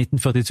at I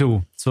 1942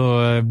 så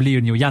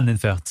blir den jo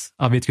gjeninnført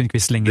av Vidkun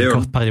Quisling I en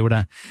kort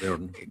periode. Det gjør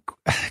den.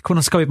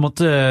 Hvordan skal vi på en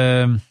måte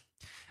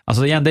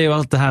Altså igjen, det jo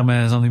alt det her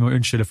med sånn, vi må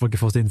unnskylde folk i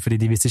fortiden fordi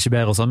de visste ikke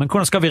bedre og sånn, men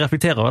hvordan skal vi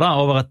reflektere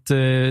over at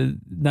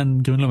den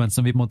grunnloven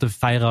som vi på en måte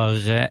feirer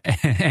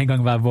en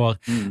gang hver vår,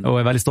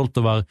 og veldig stolt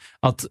over,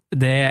 at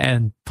det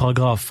en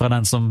paragraf fra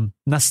den som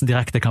nesten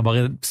direkte kan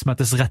bare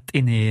smettes rett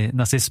inn i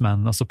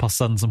nazismen, og så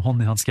passer den som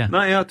hånd i handske?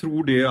 Nei, jeg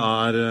tror det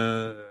er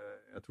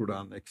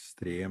en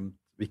ekstremt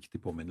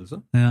viktig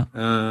påminnelse. Ja.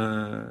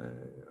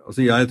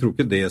 Altså, jeg tror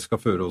ikke det skal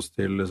føre oss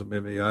til,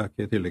 jeg er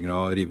ikke tilhenger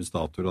av å rive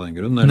statuer av den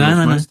grunn,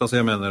 Nei. Altså,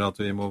 jeg mener at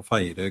vi må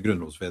feire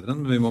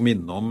grunnlovsfedren, vi må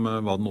minne om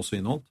hva den også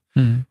inneholdt.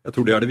 Jeg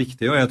tror det er det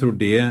viktige, og jeg tror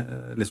det,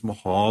 liksom å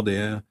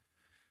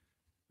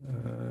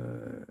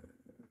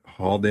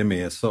ha det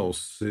med seg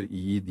også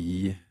i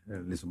de,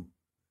 liksom,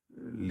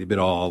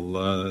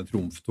 liberale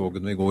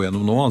triumftogene vi går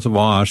gjennom nå, altså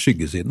hva er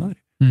skyggesiden her?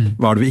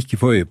 Hva er det vi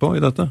ikke får øye på i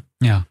dette?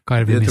 Ja, hva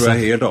er det vi tror misser?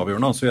 jeg er helt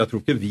avgjørende. Altså, jeg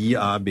tror ikke vi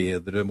er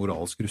bedre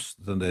moralsk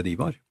rustet enn det de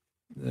var.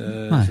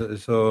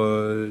 Så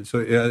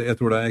jeg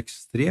tror det er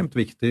ekstremt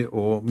viktig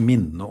å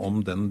minne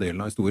om den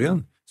delen av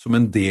historien, som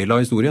en del av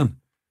historien.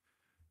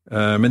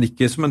 Men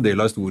ikke som en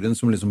del av historien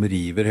som liksom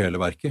river hele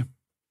verket.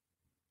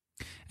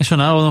 Jeg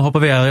skjønner, og nå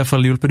håper vi i hvert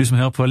fall hjulpet du som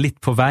hører på litt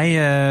på vei.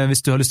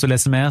 Hvis du har lyst til å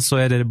lese mer, så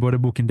er det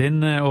både boken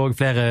din og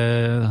flere,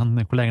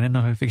 kollegen din,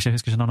 jeg husker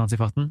ikke navnet hans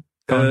i farten.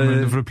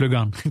 Får du plugge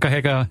han?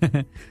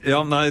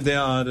 Ja, nei, det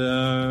er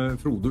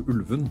Frode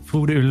Ulven.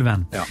 Frode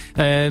Ulven. Ja.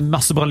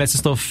 Masse bra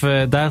lesestoff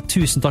der.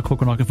 Tusen takk,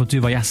 Håkon Aken, for at du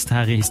var gjest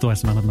her i Historien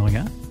som endret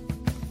Norge.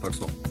 Takk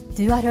skal du ha.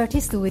 Du har hørt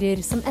historier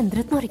som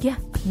endret Norge,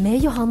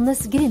 med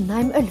Johannes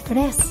Grindheim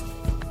Ølfernes.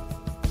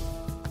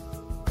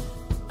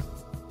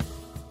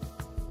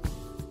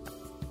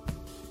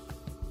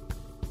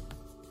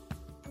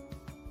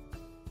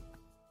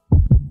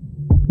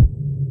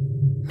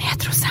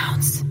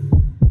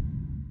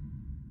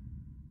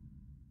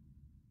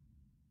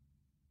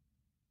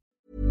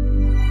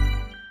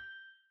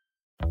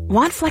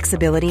 Want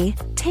flexibility?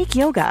 Take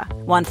yoga.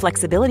 Want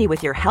flexibility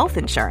with your health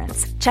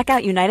insurance? Check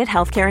out United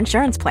Healthcare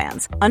Insurance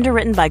Plans.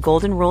 Underwritten by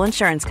Golden Rule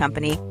Insurance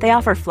Company, they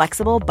offer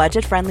flexible,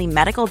 budget-friendly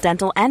medical,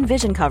 dental, and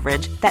vision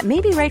coverage that may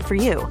be right for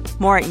you.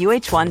 More at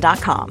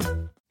uh1.com.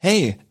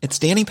 Hey, it's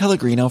Danny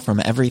Pellegrino from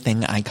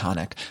Everything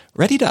Iconic.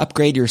 Ready to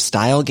upgrade your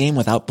style game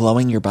without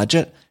blowing your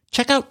budget?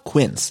 Check out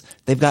Quince.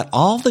 They've got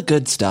all the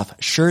good stuff,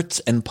 shirts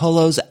and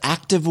polos,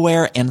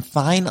 activewear, and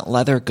fine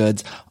leather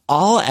goods,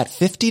 all at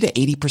 50 to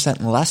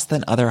 80% less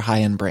than other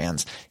high-end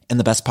brands. And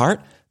the best part?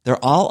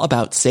 They're all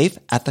about safe,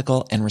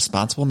 ethical, and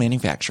responsible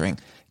manufacturing.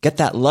 Get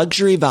that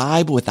luxury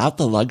vibe without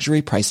the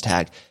luxury price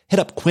tag. Hit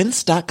up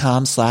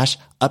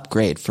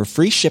quince.com/upgrade for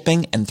free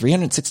shipping and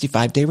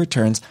 365-day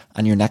returns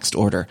on your next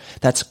order.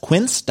 That's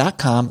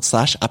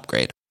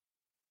quince.com/upgrade.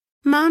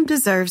 Mom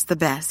deserves the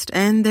best,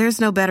 and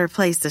there's no better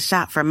place to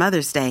shop for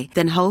Mother's Day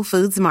than Whole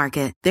Foods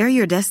Market. They're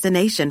your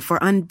destination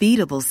for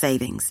unbeatable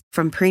savings,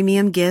 from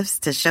premium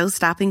gifts to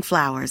show-stopping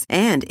flowers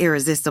and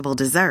irresistible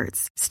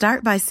desserts.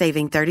 Start by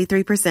saving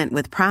 33%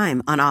 with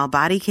Prime on all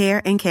body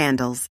care and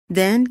candles.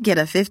 Then get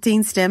a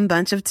 15-stem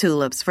bunch of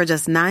tulips for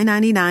just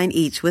 $9.99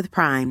 each with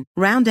Prime.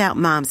 Round out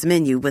Mom's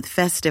menu with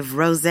festive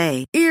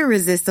rosé,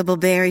 irresistible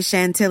berry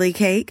chantilly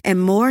cake,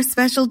 and more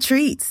special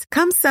treats.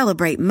 Come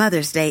celebrate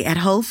Mother's Day at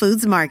Whole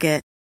Foods Market.